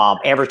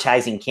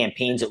advertising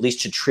campaigns, at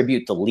least to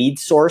attribute the lead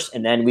source,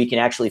 and then we can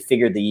actually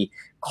figure the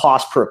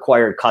cost per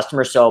acquired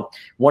customer. So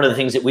one of the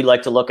things that we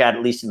like to look at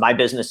least in my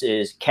business,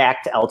 is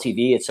CAC to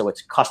LTV. So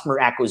it's customer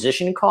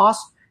acquisition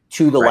cost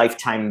to the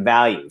lifetime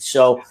value.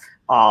 So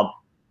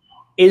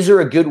is there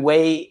a good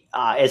way,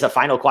 as a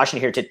final question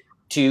here,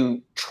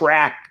 to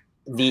track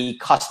the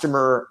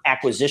customer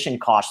acquisition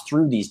cost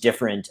through these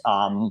different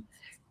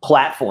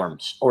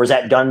platforms? Or is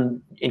that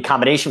done in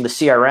combination with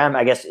the CRM?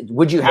 I guess,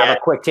 would you have a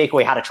quick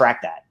takeaway how to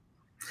track that?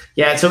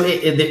 Yeah, so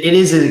it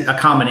is a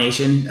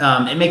combination.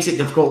 It makes it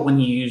difficult when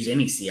you use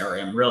any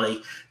CRM,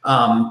 really,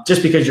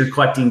 just because you're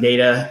collecting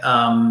data,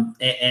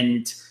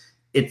 and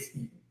it's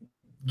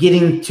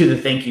getting to the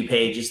thank you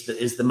page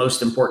is the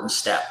most important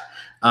step.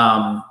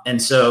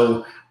 And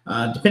so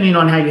depending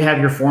on how you have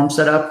your form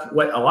set up, a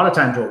lot of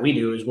times what we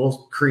do is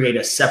we'll create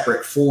a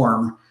separate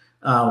form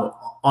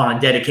on a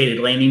dedicated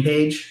landing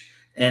page.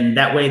 And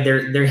that way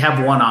they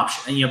have one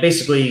option.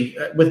 Basically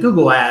with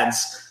Google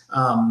Ads,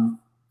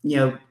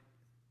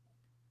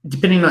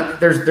 depending on,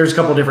 there's a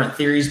couple different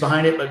theories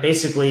behind it, but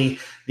basically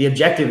the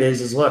objective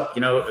is look,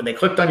 they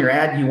clicked on your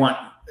ad, you want,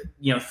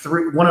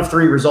 one of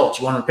three results.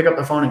 You want them to pick up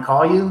the phone and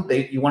call you.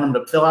 You want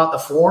them to fill out the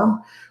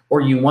form,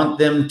 or you want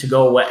them to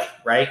go away.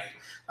 Right.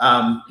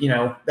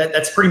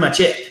 That's pretty much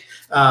it.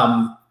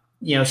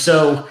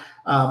 So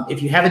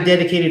if you have a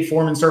dedicated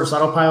form in Service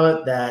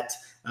Autopilot that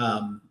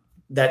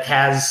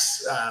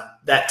has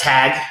that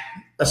tag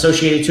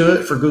associated to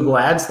it for Google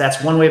Ads,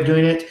 that's one way of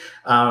doing it.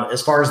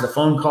 As far as the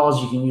phone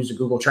calls, you can use a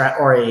Google track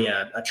or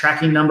a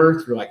tracking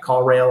number through like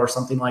CallRail or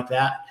something like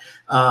that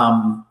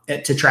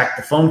to track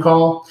the phone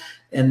call.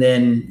 And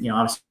then,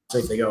 obviously,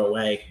 if they go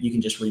away, you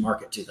can just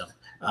remarket to them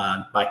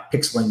by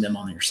pixeling them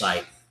on your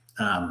site.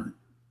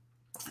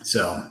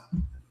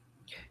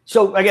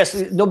 So I guess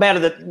no matter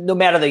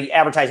the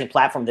advertising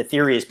platform, the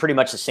theory is pretty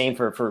much the same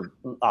for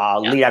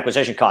lead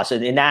acquisition costs,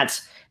 and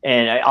that's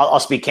And I'll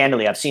speak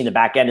candidly. I've seen the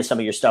back end of some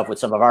of your stuff with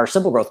some of our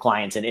Simple Growth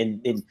clients,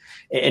 and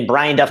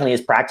Brian definitely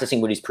is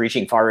practicing what he's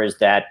preaching, far as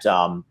that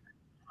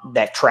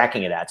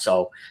tracking of that.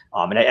 So,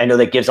 and I know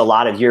that gives a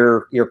lot of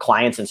your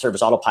clients and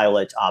Service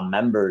Autopilot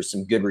members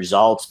some good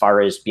results,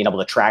 far as being able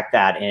to track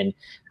that. And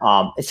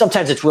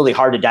sometimes it's really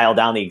hard to dial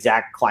down the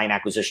exact client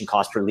acquisition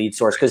cost per lead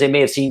source, because they may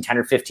have seen 10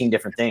 or 15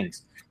 different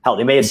things. Hell,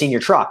 they may have seen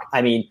your truck.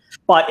 I mean,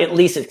 but at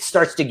least it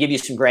starts to give you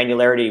some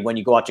granularity when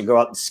you go out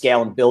and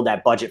scale and build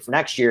that budget for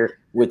next year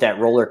with that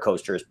roller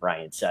coaster, as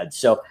Brian said.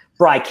 So,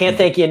 Brian, can't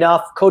thank you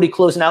enough. Cody,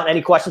 closing out,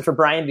 any questions for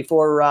Brian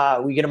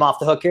before we get him off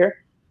the hook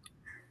here?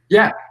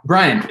 Yeah,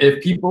 Brian,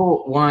 if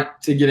people want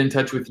to get in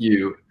touch with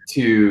you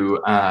to,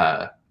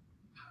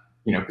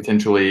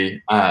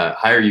 potentially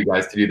hire you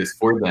guys to do this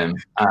for them,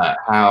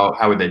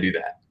 how would they do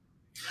that?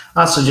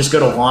 So just go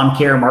to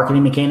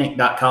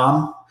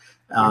lawncaremarketingmechanic.com,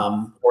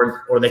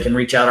 or they can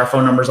reach out. Our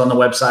phone number's on the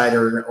website,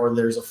 or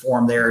there's a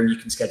form there, and you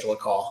can schedule a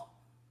call.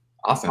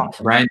 Awesome.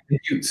 Brian,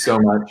 thank you so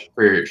much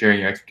for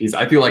sharing your expertise.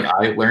 I feel like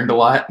I learned a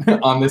lot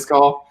on this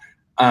call.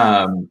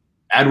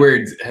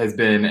 AdWords has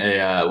been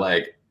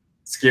a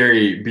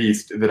scary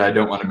beast that I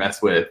don't want to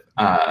mess with.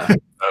 So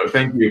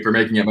thank you for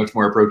making it much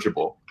more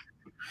approachable.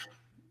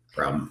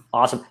 Problem.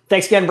 Awesome.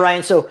 Thanks again,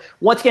 Brian. So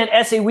once again,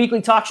 SA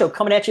Weekly Talk Show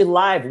coming at you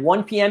live,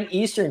 1 p.m.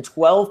 Eastern,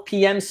 12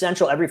 p.m.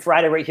 Central, every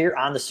Friday right here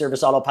on the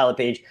Service Autopilot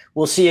page.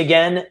 We'll see you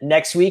again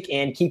next week,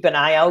 and keep an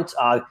eye out.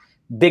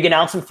 Big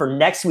announcement for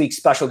next week's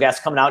special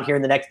guest coming out here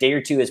in the next day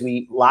or two, as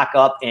we lock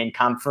up and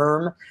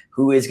confirm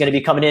who is going to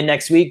be coming in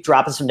next week,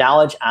 dropping some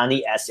knowledge on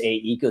the SA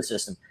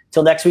ecosystem.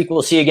 Till next week,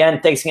 we'll see you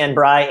again. Thanks again,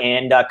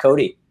 Brian and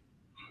Cody.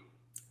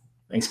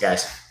 Thanks,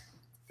 guys.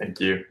 Thank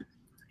you.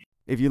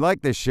 If you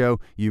like this show,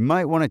 you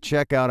might want to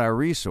check out our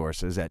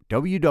resources at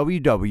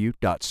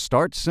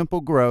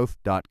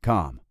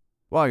www.startsimplegrowth.com.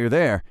 While you're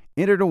there,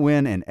 enter to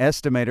win an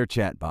Estimator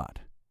chatbot.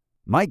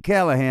 Mike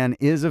Callahan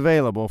is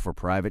available for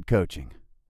private coaching.